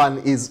first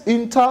one is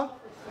inter,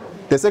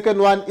 the second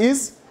one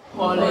is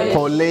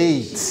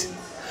polate.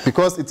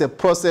 Because it's a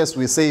process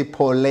we say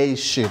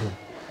polation.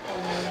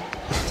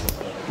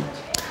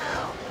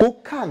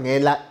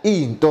 Kukhangela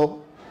into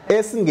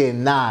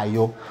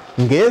esingenayo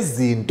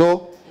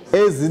ngezinto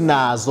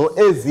ezinazo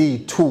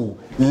ezi2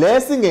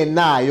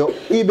 lesingenayo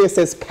ibe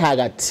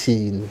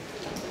sesiphakathini.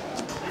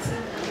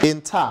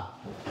 Inter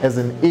as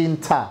in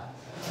inter.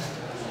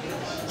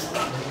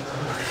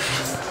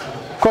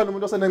 Khona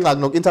umuntu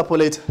osenengxaki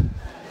noku-interpolate?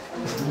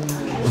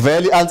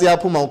 Vele answer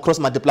yaphuma u-cross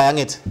multiplier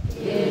ngithi?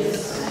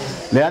 Yes.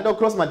 Le nto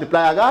cross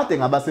multiplier kade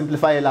ngaba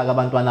simplifyela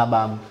abantwana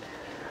bami.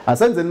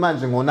 Asenzeni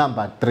manje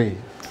ngo-number 3.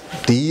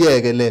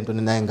 Diyeke le nto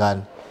nina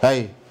ingane.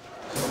 Hey.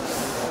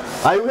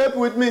 Are you happy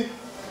with me?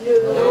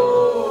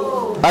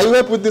 No. Are you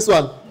happy with this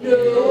one?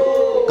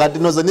 No. Kanti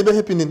noze nibe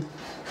happy nini?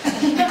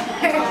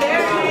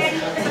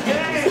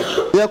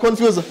 You are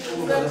confused?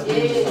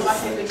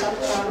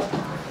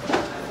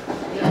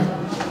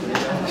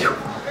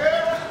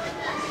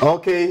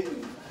 Okay.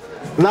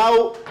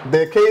 Now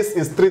the case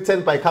is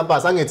 310 by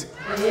compass, isn't it?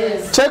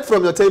 Yes. Check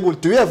from your table.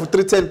 Do you have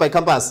 310 by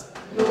compass?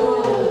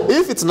 No.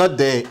 If it's not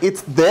there,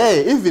 it's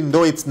there, even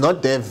though it's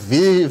not there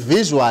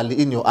visually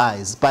in your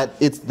eyes, but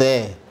it's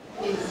there.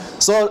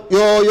 Yes. So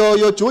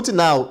your duty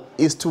now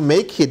is to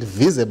make it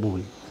visible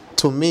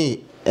to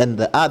me and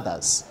the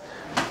others.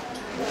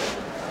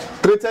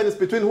 310 is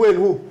between who and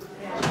who?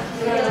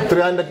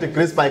 300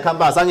 degrees by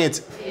compass, isn't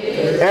it?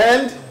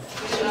 Yes.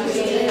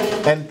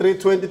 And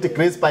 320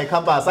 degrees by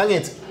compass, isn't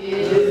it?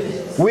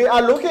 Yes. We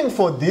are looking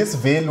for this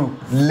value,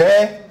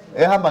 le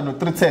ehamba no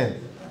 310.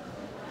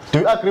 Do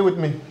you agree with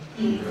me?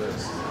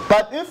 Yes.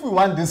 But if we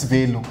want this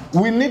value,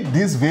 we need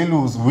these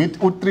values with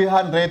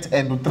 300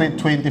 and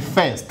 320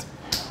 first.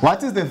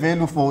 What is the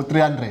value for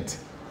 300?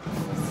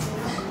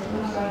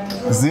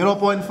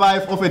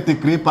 0.5 of a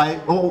degree by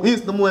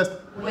east or west?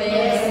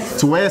 West.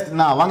 It's west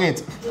now, isn't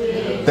it?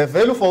 Yes. The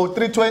value for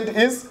 320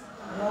 is?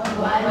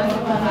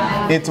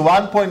 1.5. It's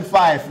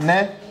 1.5,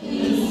 ne?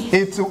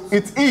 East.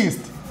 It's east.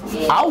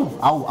 Yes.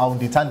 Ow,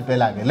 ndithanda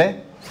phela ke le.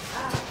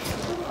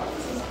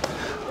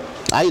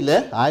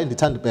 Hayi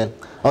ndithanda phela.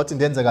 Awuthi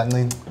ndenze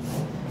kancinci.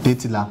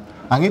 Dithi la.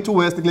 Angithi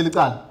west kuleli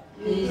cala?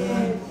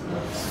 Yes.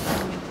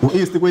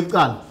 East kweli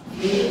cala?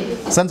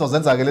 Yes.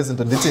 Senza ke lezi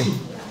zinto ndithi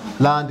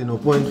la ndino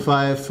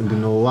 0.5,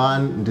 ndino 1,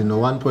 ndino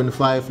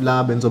 1.5,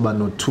 la benzoba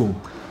no 2.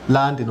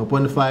 La ndino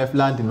 0.5,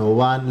 la ndino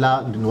 1,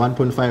 la ndino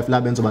 1.5,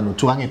 la benzoba no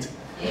 2, angithi?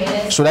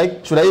 Yes. Should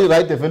I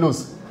write the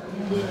values?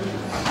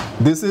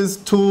 This is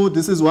 2,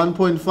 this is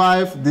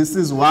 1.5, this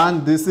is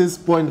 1, this is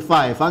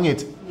 0.5,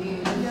 angithi?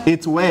 Yes.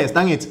 It's west,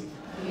 angithi?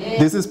 Yes.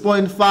 This is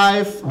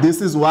 0.5,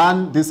 this is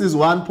 1, this is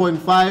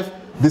 1.5,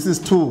 this is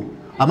 2.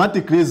 Ama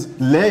degrees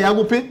le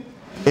yakuphi?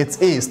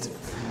 It's east.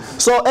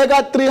 So I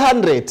got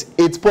 300,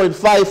 it's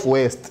 0.5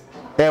 west.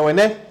 Ewe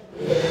ne?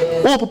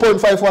 Uphi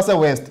 0.5 wase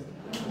west?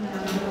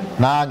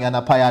 Na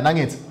ngiyana phaya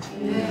nangithi.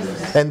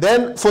 And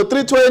then for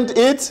 320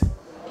 it's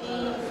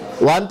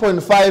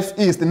 1.5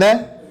 east,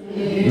 ne?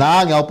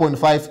 Na ngiya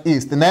 0.5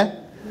 east, ne?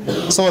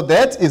 So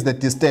that is the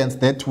distance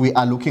that we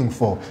are looking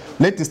for.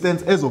 Let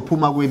distance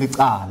ezophuma kweli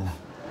cala.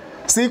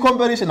 See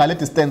comparison na let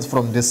distance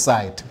from this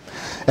side.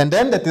 And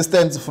then the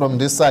distance from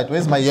this side.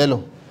 Where's my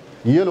yellow?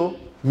 Yellow,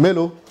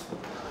 mellow.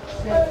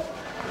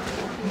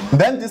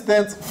 Then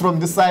distance from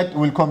this side,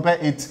 we'll compare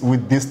it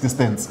with this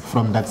distance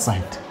from that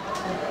side.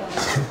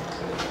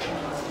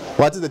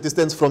 What is the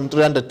distance from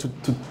 300 to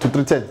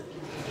 310?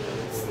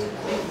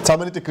 It's how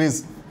many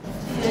degrees?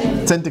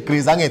 10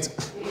 degrees, hang it.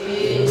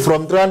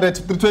 From 300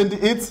 to 320,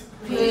 it's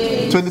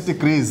 20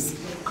 degrees.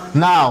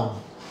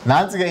 Now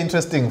it's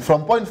interesting.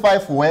 From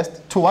 0.5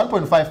 west to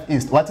 1.5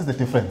 east, what is the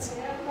difference?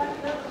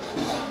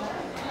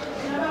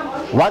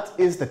 What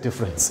is the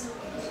difference?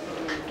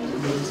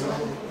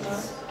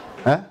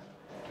 Huh?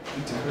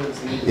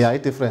 Yeah,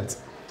 it's different.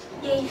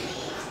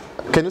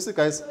 Can you see,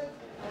 guys?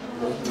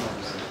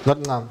 Not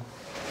now.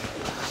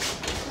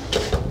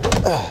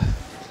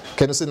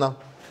 Can you see now?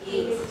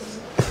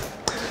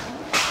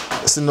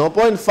 So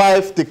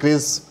 0.5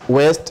 degrees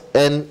west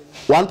and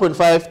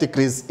 1.5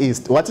 degrees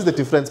east. What is the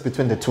difference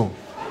between the two?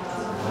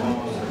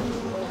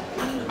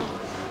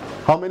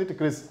 How many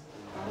degrees?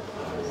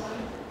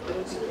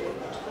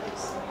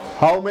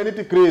 How many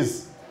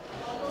degrees?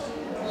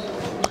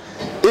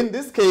 In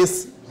this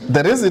case,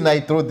 the reason I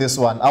drew this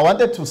one, I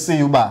wanted to see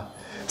Uba.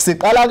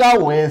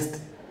 Siqala west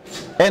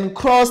and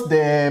cross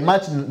the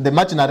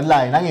imaginary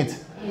line,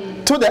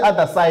 to the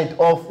other side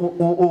of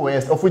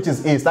west, of which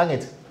is east,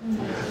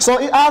 So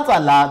the answer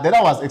la that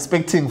I was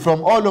expecting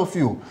from all of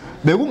you,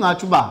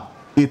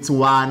 it's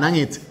 1,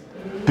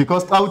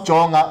 because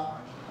jonga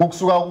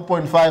ukusuka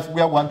 0.5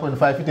 kuya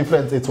 1.5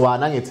 difference, it's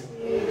 1,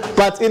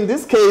 But in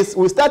this case,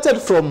 we started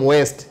from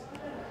west,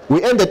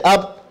 we ended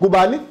up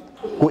kubani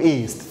ku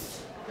east.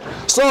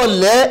 So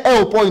le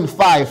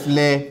 0.5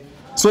 le,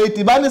 so it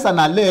ibanisa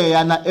na le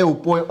yana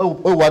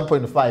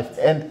 1.5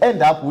 and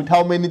end up with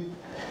how many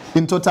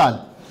in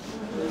total?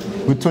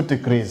 With 2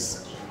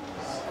 degrees.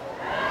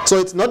 So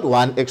it's not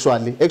 1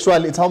 actually.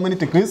 Actually, it's how many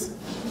degrees?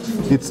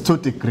 It's 2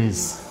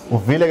 degrees.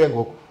 Uvile ke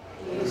ngoku?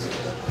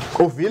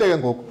 Uvile ke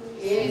ngoku?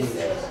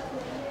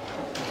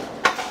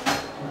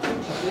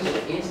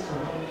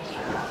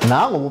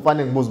 Now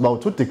ngokufane ngibuza uba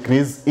 2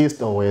 degrees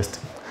east or west.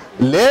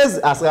 Lezi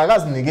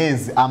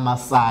asikazinikezi ama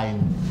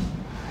sign.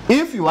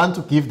 If you want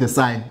to give the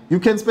sign, you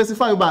can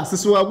specify uba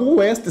sisuka ku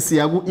west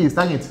siya ku east,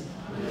 angithi?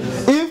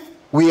 If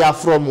we are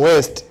from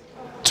west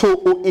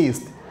to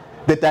east,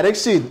 the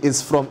direction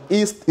is from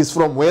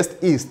west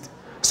east.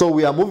 So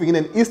we are moving in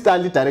an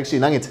easterly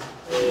direction, angithi?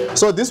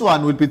 So this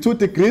one will be 2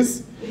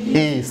 degrees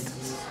east.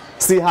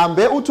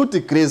 Sihambe u2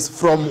 degrees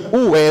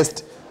from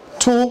west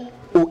to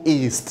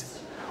east.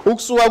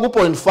 Ukusuka ku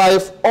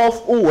 0.5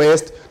 of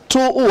west to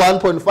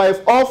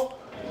 1.5 of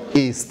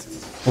east.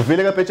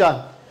 Uvile ke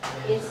pechana?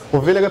 Yes.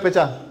 Uvile ke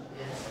pechana?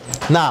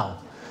 Now,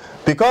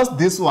 because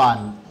this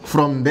one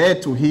from there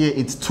to here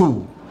it's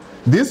 2.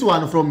 This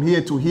one from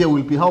here to here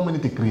will be how many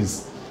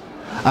degrees?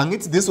 And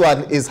this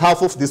one is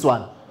half of this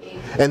one.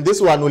 And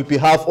this one will be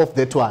half of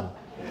that one.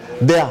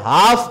 The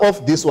half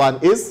of this one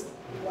is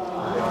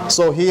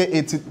So here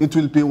it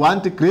will be 1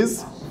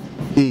 degrees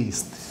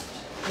east.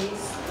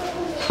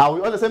 Are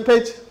we on the same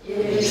page?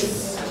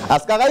 Yes.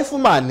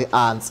 Asikakayifumani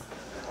answer.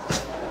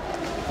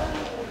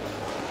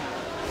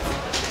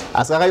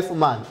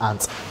 Asikakayifumani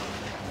answer.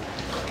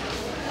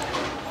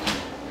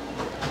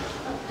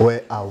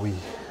 Where are we?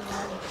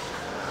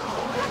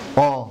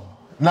 Oh,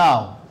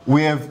 now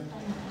we have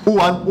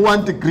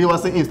 1 degree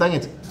was east, dang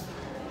it.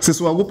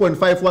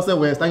 6.5 was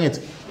west, dang it.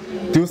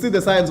 Do you see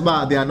the signs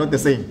bar? They are not the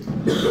same.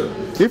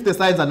 If the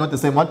signs are not the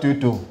same, what do?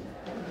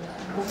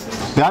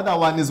 The other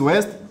one is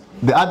west,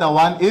 the other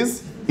one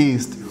is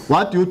east.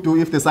 What do you do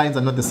if the signs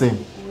are not the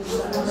same?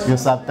 You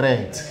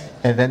subtract,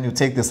 and then you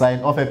take the sign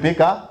of a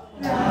bigger,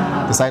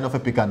 the sign of a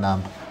bigger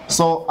number.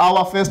 So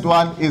our first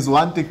one is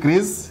 1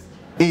 degrees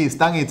east,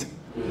 dang it.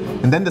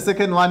 And then the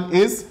second one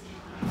is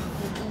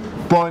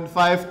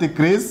 0.5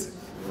 degrees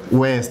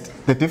west.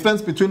 The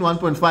difference between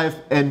 1.5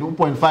 and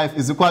 2.5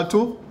 is equal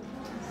to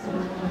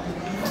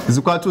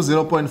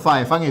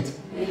 0.5, hang it.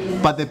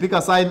 But the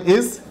bigger sign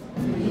is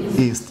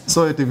east.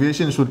 So the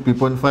deviation should be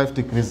 0.5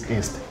 degrees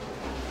east.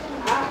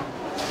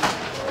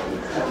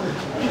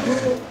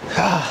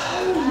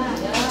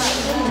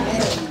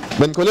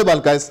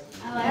 Benkoleban, guys.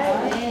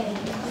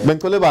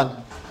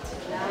 Benkoleban.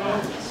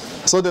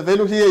 So the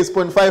value here is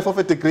 0.5 of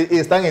a degree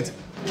east, hang it.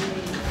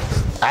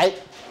 Aye.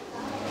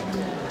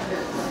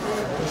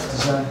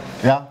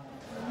 Yeah.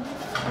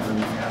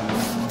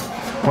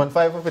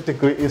 0.5 of a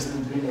degree east.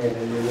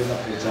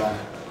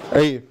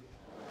 Hey.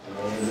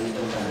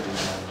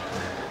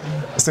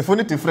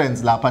 Sifuni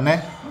difference lapha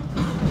ne.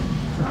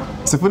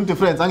 Sifuni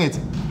difference angithi.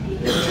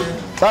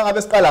 Xa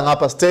ngabe siqala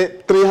ngapha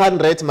sithe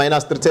 300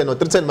 minus 310 or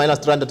 310 minus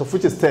 300 of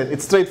which is 10.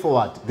 It's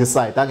straightforward this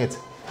side, angithi.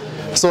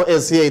 So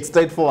as here it's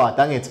straightforward,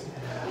 angithi.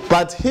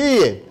 But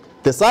here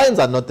the signs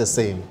are not the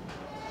same.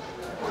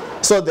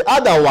 So the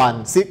other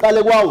one,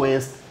 siqale kwa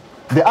west,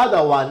 the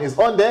other one is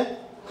on the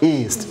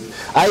east.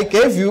 I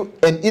gave you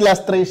an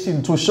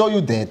illustration to show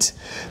you that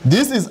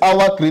this is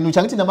our Greenwich.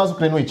 Angithi namazi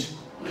Greenwich?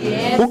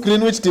 Yes. Who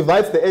Greenwich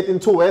divides the earth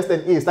into west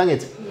and east,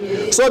 angithi?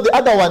 Yes. So the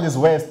other one is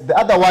west, the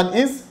other one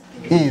is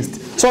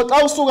east. So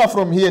xa usuka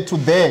from here to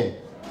there,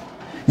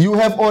 you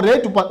have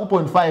already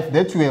 2.5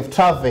 that you have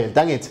traveled,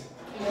 angithi?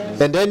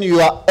 Yes. And then you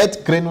are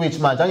at Greenwich,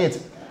 man,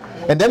 angithi?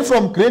 And then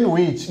from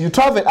Greenwich, you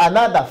travel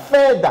another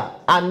further,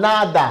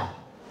 another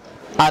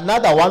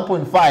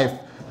 1.5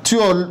 to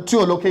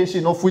your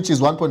location of which is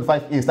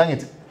 1.5 east, isn't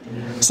it?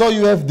 So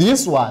you have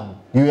this one,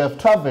 you have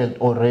traveled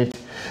already.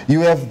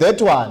 You have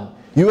that one,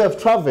 you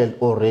have traveled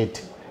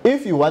already.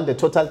 If you want the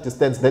total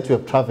distance that you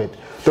have traveled,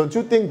 don't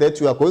you think that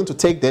you are going to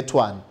take that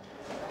one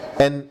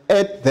and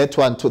add that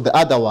one to the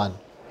other one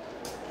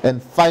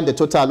and find the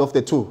total of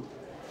the two?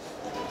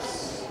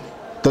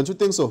 Don't you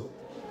think so?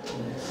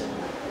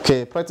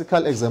 Okay,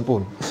 practical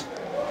example.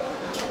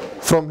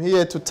 From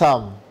here to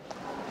town,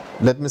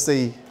 let me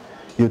say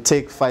you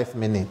take 5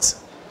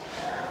 minutes.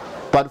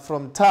 But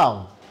from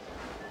town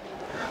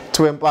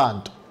to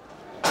Mncwango,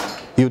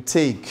 you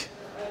take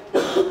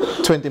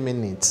 20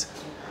 minutes.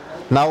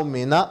 Now,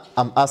 Mina,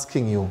 I'm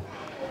asking you,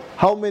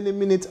 how many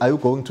minutes are you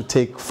going to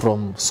take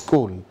from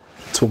school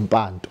to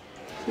Mncwango?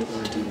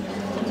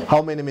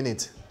 How many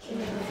minutes?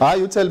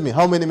 You tell me,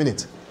 how many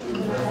minutes?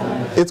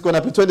 It's going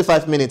to be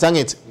 25 minutes, ain't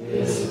it?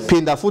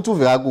 Pinda futhi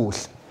uveka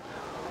kuhle.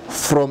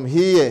 From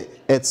here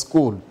at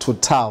school to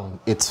town,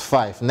 it's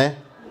 5, ne?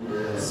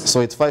 Yes.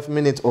 So it's 5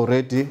 minutes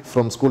already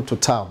from school to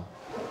town.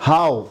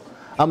 How?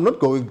 I'm not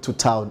going to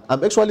town.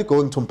 I'm actually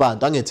going to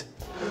Mncwango, ain't it?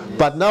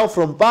 But now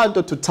from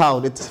Mncwango to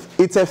town,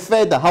 it's a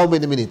further how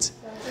many minutes?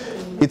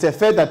 It's a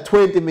further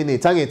 20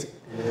 minutes, ain't it?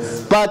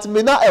 Yes. But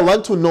Mina, I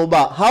want to know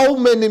about how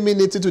many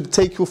minutes it will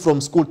take you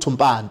from school to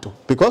Mncwango,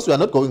 because we are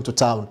not going to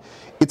town.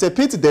 It's a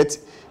pity that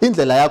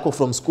indlela yakho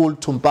from school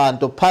to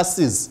Mncwango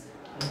passes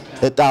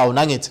a town,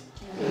 ain't it?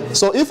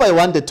 So if I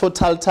want the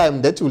total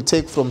time that you will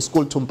take from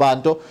school to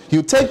Mncwango,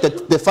 you take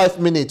the 5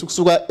 minutes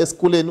ukusuka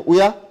eskoleni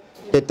uya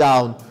a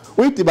town.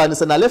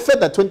 Uyidibanisa nale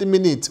further 20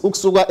 minutes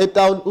ukusuka a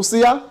town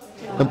usiya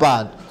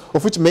Mncwango,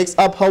 of which makes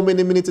up how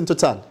many minutes in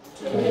total?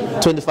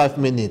 25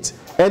 minutes.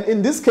 And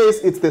in this case,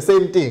 it's the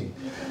same thing.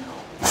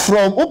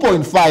 From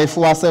 0.5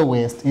 wase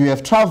west, you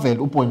have traveled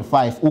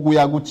 0.5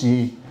 ukuya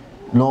kuji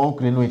no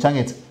Greenwich,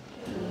 ain't it?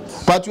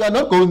 But you are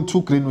not going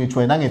to Greenwich,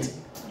 ain't it?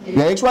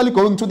 You are actually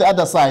going to the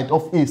other side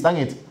of east,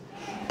 ain't it?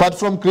 But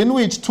from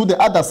Greenwich to the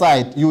other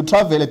side, you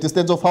travel a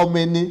distance of how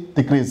many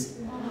degrees?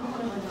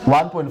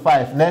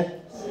 1.5, ne?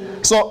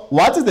 So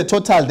what is the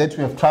total that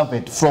we have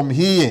traveled from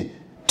here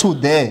to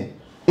there?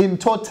 In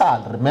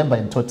total, remember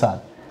in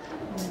total.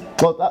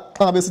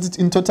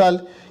 In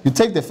total, you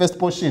take the first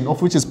portion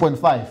of which is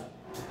 0.5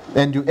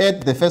 and you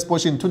add the first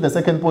portion to the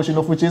second portion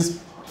of which is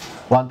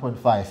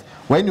 1.5.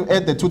 When you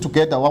add the two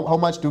together, how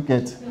much do you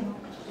get?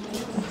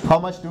 How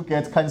much do you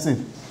get? Can you see?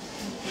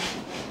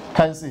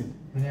 Can you see?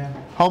 Yeah.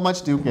 How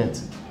much do you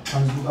get?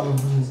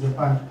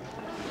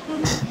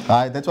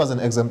 That was an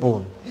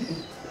example.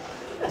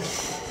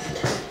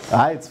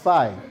 It's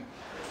fine.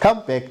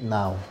 Come back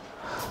now.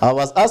 I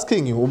was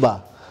asking you,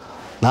 Uba.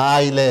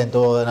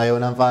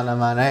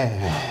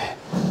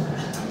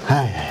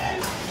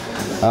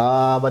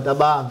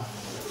 Batabang.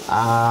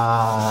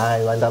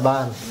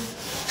 Batabang.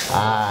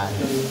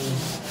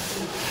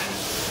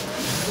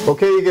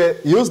 Okay,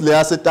 ke use le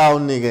ase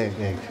town ke.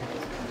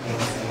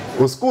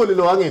 Uskuli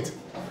lo angithi?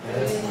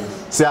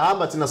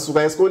 Siyahamba thina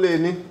sisuka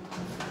esikoleni,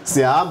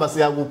 siyahamba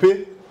siya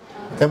kuphi?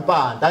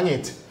 Empanda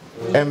angithi?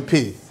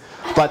 MP.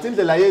 But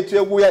indlela yethu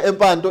yokuya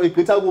eMpanto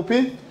igqitha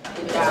kuphi?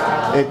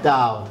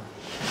 eTown.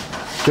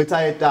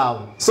 Gqitha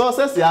eTown. So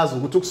sesiyazi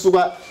ukuthi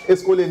ukusuka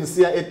esikoleni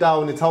siya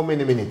eTown it's how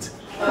many minutes?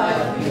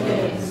 5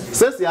 minutes.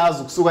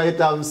 Sesiyazi ukusuka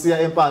eTown siya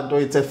eMpanto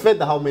it's a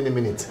further how many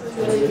minutes?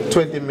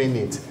 20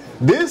 minutes.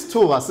 These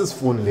two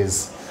asisifuni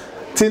lezi.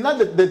 Thina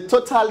the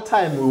total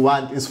time we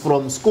want is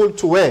from school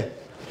to where?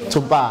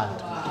 To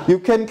Mpanto. You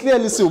can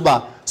clearly see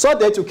uba so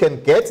that you can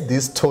get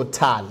this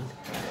total.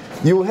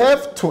 You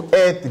have to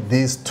add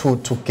these two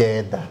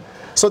together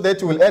so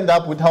that you will end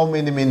up with how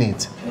many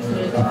minutes?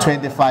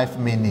 25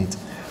 minutes.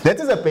 That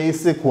is a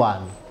basic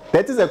one.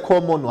 That is a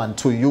common one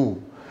to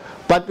you.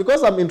 But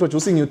because I'm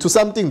introducing you to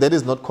something that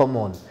is not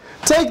common,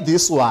 take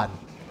this one,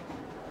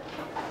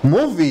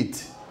 move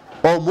it,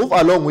 or move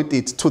along with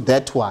it to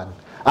that one.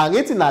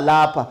 Angithi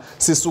nalapha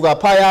sisuka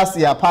phaya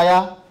siya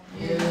phaya,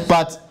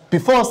 but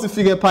before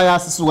sifike phaya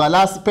sisuka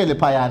la siphele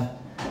phayana,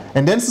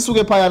 and then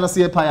sisuke phayana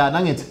siye phayana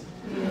angithi.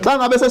 Xa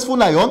ngabe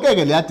sesifuna yonke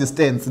ke leya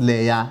distance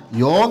leya,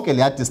 yonke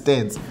leya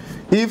distance.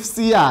 If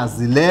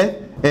siyazi le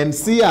and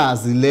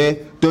siyazi le,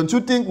 don't you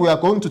think we are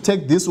going to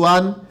take this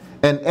one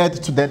and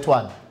add to that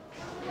one?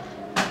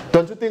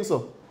 Don't you think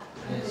so?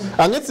 Yes.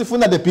 Angithi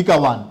sifuna the bigger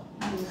one,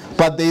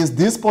 but there is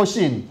this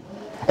portion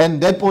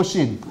and that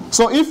portion.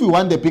 So if you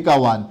want the bigger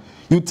one,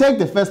 you take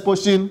the first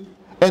portion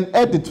and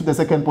add it to the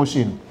second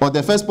portion, or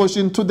the first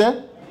portion to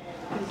the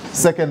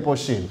second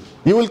portion.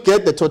 You will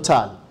get the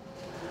total.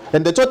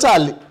 And the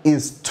total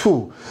is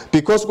 2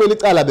 because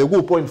kwelicala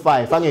beku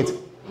 0.5 angithi.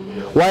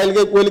 While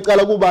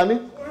kwelicala kubani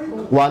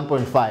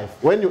 1.5.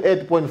 When you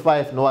add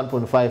 0.5 no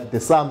 1.5 the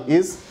sum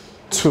is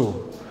 2.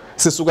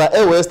 Sisuka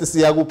west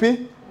siya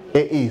kuphi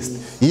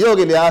east. Iyo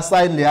ke leya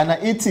sign leyana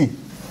ithi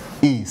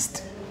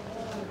east.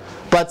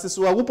 But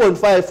sisuka ku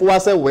 0.5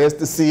 wase west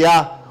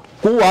siya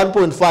ku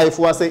 1.5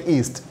 wase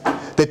east.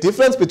 The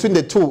difference between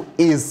the two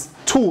is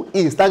 2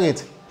 east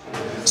angithi.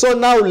 So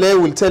now Le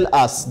will tell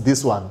us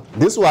this one.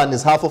 This one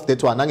is half of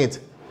that one, angithi?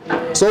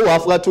 So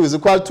half of 2 is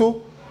equal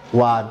to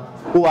 1.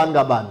 U1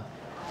 gaban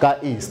ka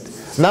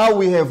east. Now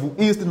we have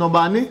east no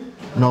bani,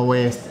 no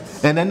west.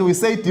 And then we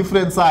say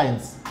different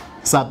signs.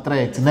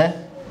 Subtract, ne?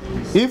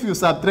 If you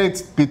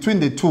subtract between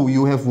the two,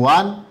 you have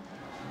 1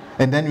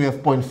 and then you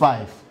have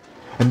 0.5.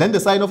 And then the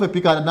sign of a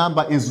bigger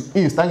number is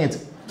east,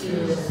 angithi?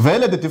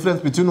 Value the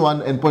difference between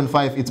 1 and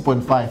 0.5, it's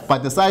 0.5.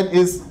 But the sign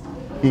is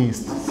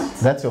east.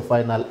 That's your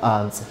final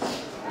answer.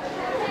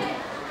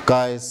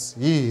 Guys,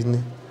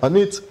 yini?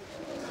 Anit?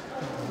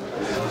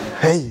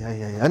 Hey,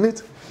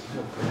 Anit?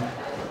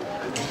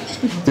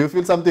 Do you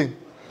feel something?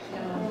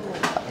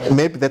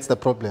 Maybe that's the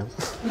problem.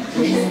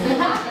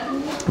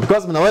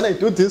 Because when I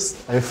do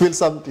this, I feel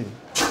something.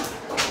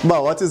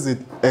 But what is it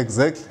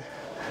exactly?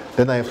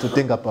 Then I have to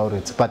think about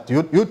it. But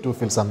you do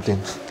feel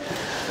something.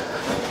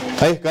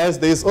 Hey guys,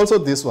 there is also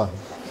this one.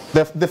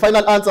 The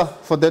final answer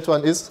for that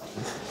one is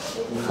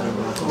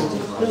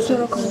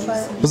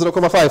 0.5.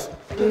 0.5.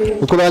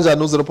 Ukhula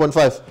kanjani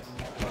 0.5?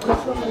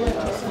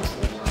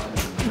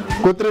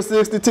 Ku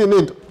 360 thini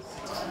into?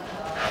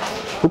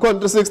 Ukhona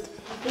 360?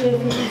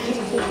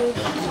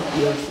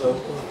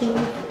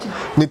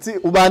 Nithi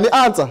ubani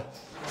answer?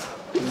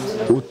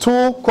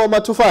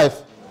 2.25.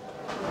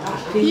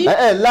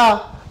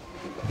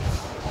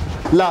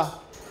 La.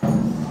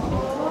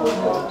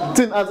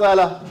 Tin answer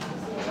la.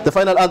 The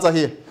final answer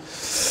here.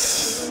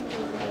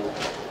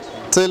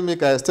 Tell me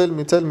guys, tell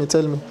me.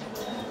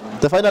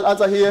 The final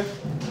answer here.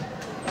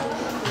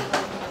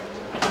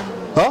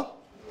 Huh?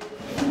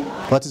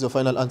 What is your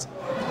final answer?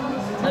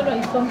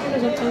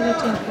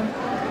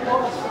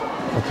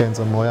 Okay,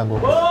 so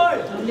Mncwango.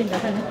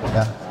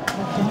 Yeah.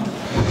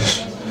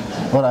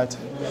 All right.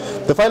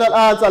 The final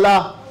answer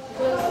la.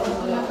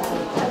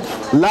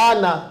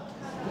 Lana.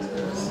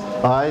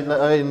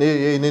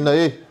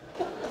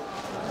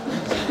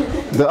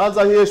 The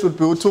answer here should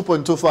be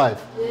 2.25.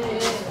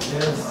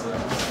 Yes.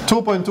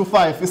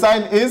 2.25. The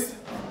sign is?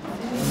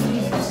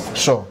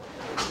 Sure.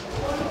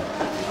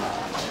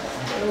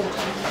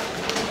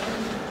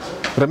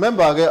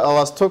 Remember, I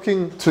was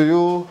talking to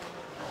you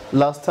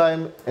last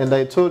time and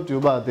I told you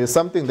about there's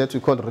something that we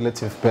call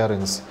relative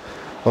bearings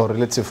or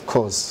relative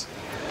cause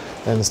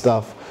and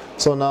stuff.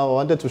 So now I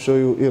wanted to show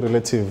you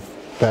irrelative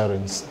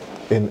bearings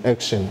in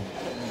action.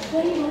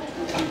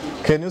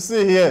 Can you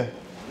see here?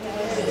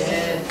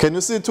 Can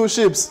you see two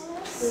ships?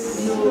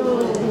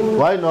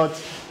 Why not?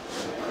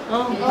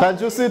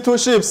 Can't you see two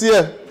ships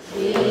here?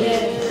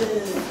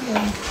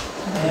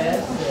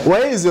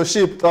 Where is your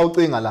ship?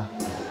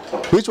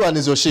 Which one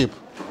is your ship?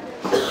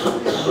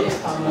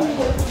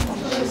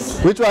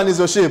 Which one is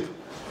your ship?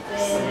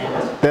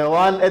 The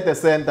one at the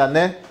center,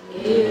 ne?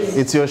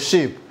 It's your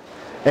ship.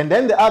 And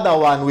then the other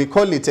one, we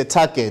call it a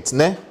target,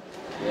 ne?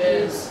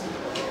 Yes.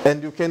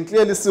 And you can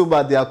clearly see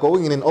that they are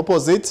going in an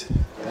opposite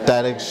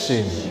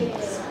direction.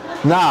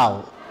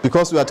 Now,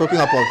 because we are talking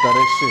about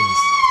directions,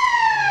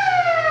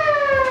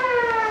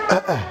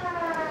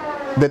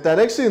 the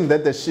direction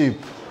that the ship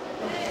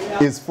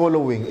is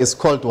following is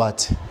called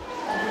what?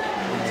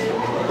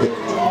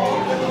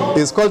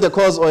 It's called a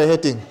course or a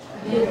heading?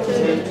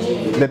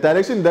 The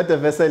direction that the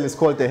vessel is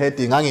called a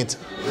heading, hang it.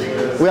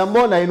 We are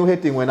more than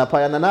heading when a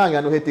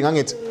payana heading, hang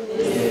it.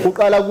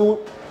 Ukala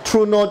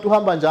true north,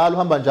 uhamba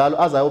njalo,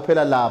 as I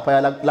opela la,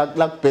 paya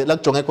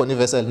like jonge koni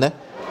vessel, ne?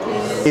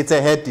 It's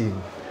a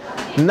heading.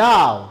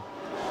 Now,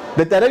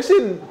 the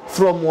direction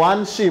from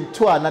one ship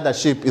to another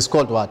ship is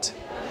called what?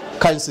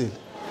 Cancel.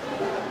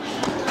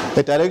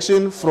 A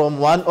direction from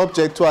one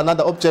object to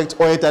another object,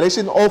 or a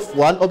direction of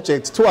one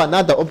object to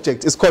another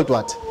object is called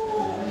what?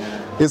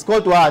 It's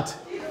called what?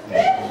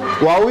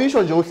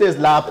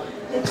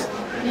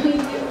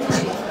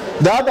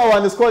 The other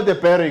one is called the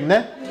bearing,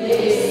 ne?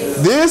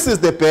 This is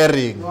the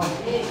bearing.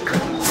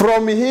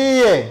 From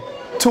here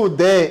to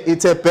there,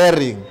 it's a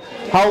bearing.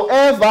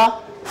 However,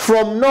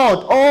 from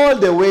north all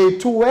the way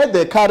to where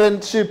the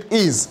current ship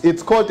is,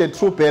 it's called a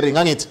true bearing,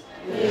 isn't it?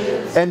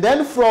 And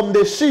then from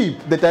the ship,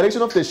 the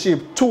direction of the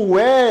ship, to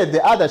where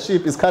the other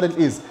ship is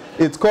currently is,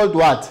 it's called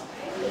what?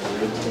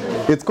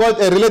 It's called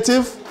a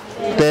relative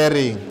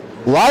bearing.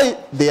 Why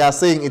they are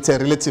saying it's a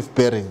relative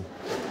bearing?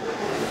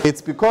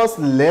 It's because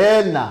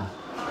le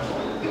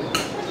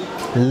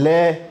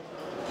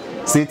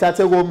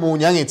sithathe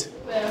komunye angithi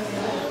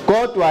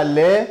kodwa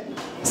le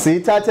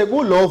sithathe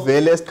kulo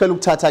vele esiqhela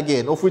ukuthatha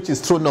again, of which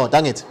is true north,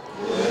 angithi.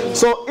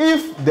 So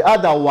if the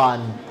other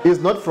one is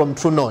not from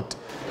true north,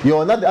 the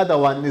other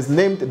one is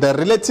named the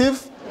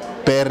relative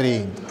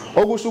bearing.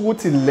 Okusho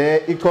ukuthi le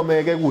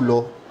iqhomeke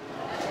kulo.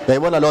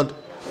 Uyayibona lonto?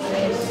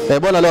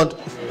 Uyayibona lonto?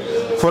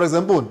 For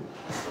example,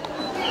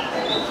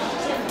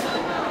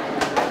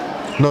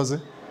 Nozi.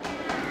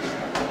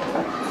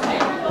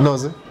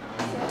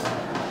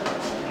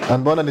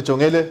 Anibona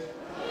nijongele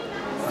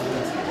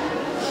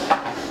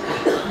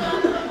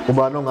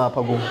ubani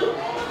ongapha kum?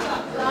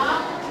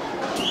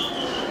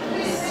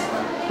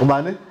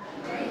 Ubani?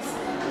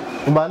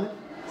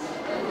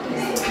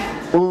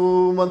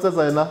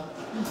 Umanseza yena?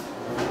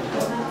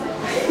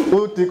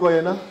 Udiko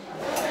yena?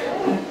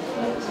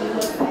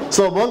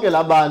 So bonke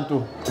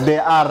labantu, they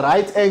are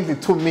right angle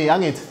to me,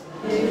 angithi?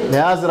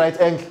 Niyazi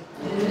right angle?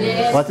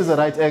 Yes. What is a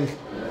right angle?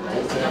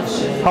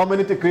 How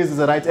many degrees is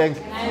a right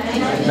angle?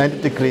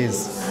 90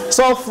 degrees.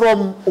 So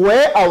from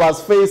where I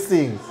was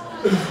facing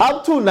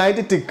up to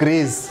 90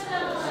 degrees,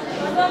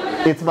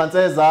 it's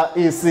Manseza,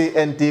 EC,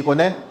 and Diko,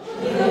 ne?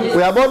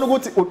 Uyabona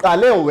ukuthi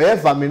uqale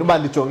weva mina uba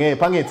ndijonge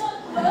phangithi.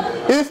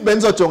 If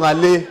benzo jonga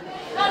le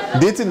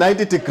ndithi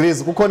 90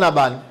 degrees kukhona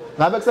bani?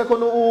 Ngabe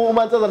kusekhona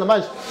uManseza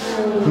namanje?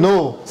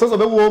 No.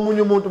 Sezobe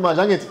kuwomunye umuntu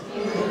manje angithi.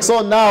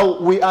 So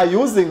now we are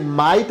using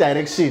my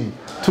direction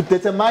to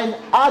determine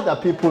other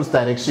people's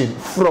direction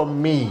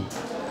from me.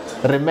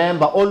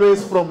 Remember,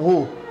 always from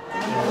who?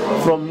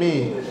 From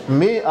me.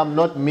 Me, I'm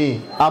not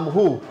me. I'm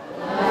who?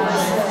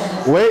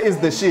 Where is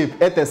the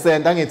ship? At the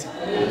sand,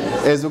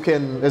 as you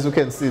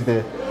can see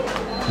there.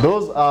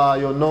 Those are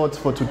your notes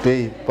for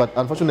today, but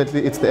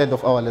unfortunately it's the end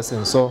of our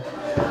lesson, so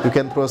you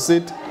can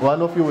proceed.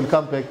 One of you will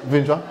come back,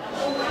 Vinja,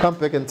 come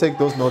back and take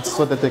those notes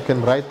so that they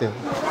can write them.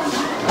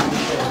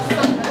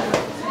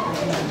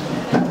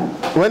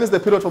 When is the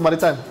period for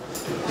maritime?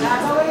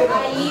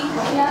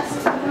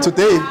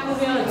 Today?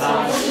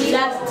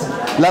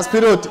 Last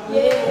period?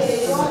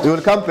 Yes. You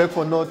will come back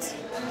for notes.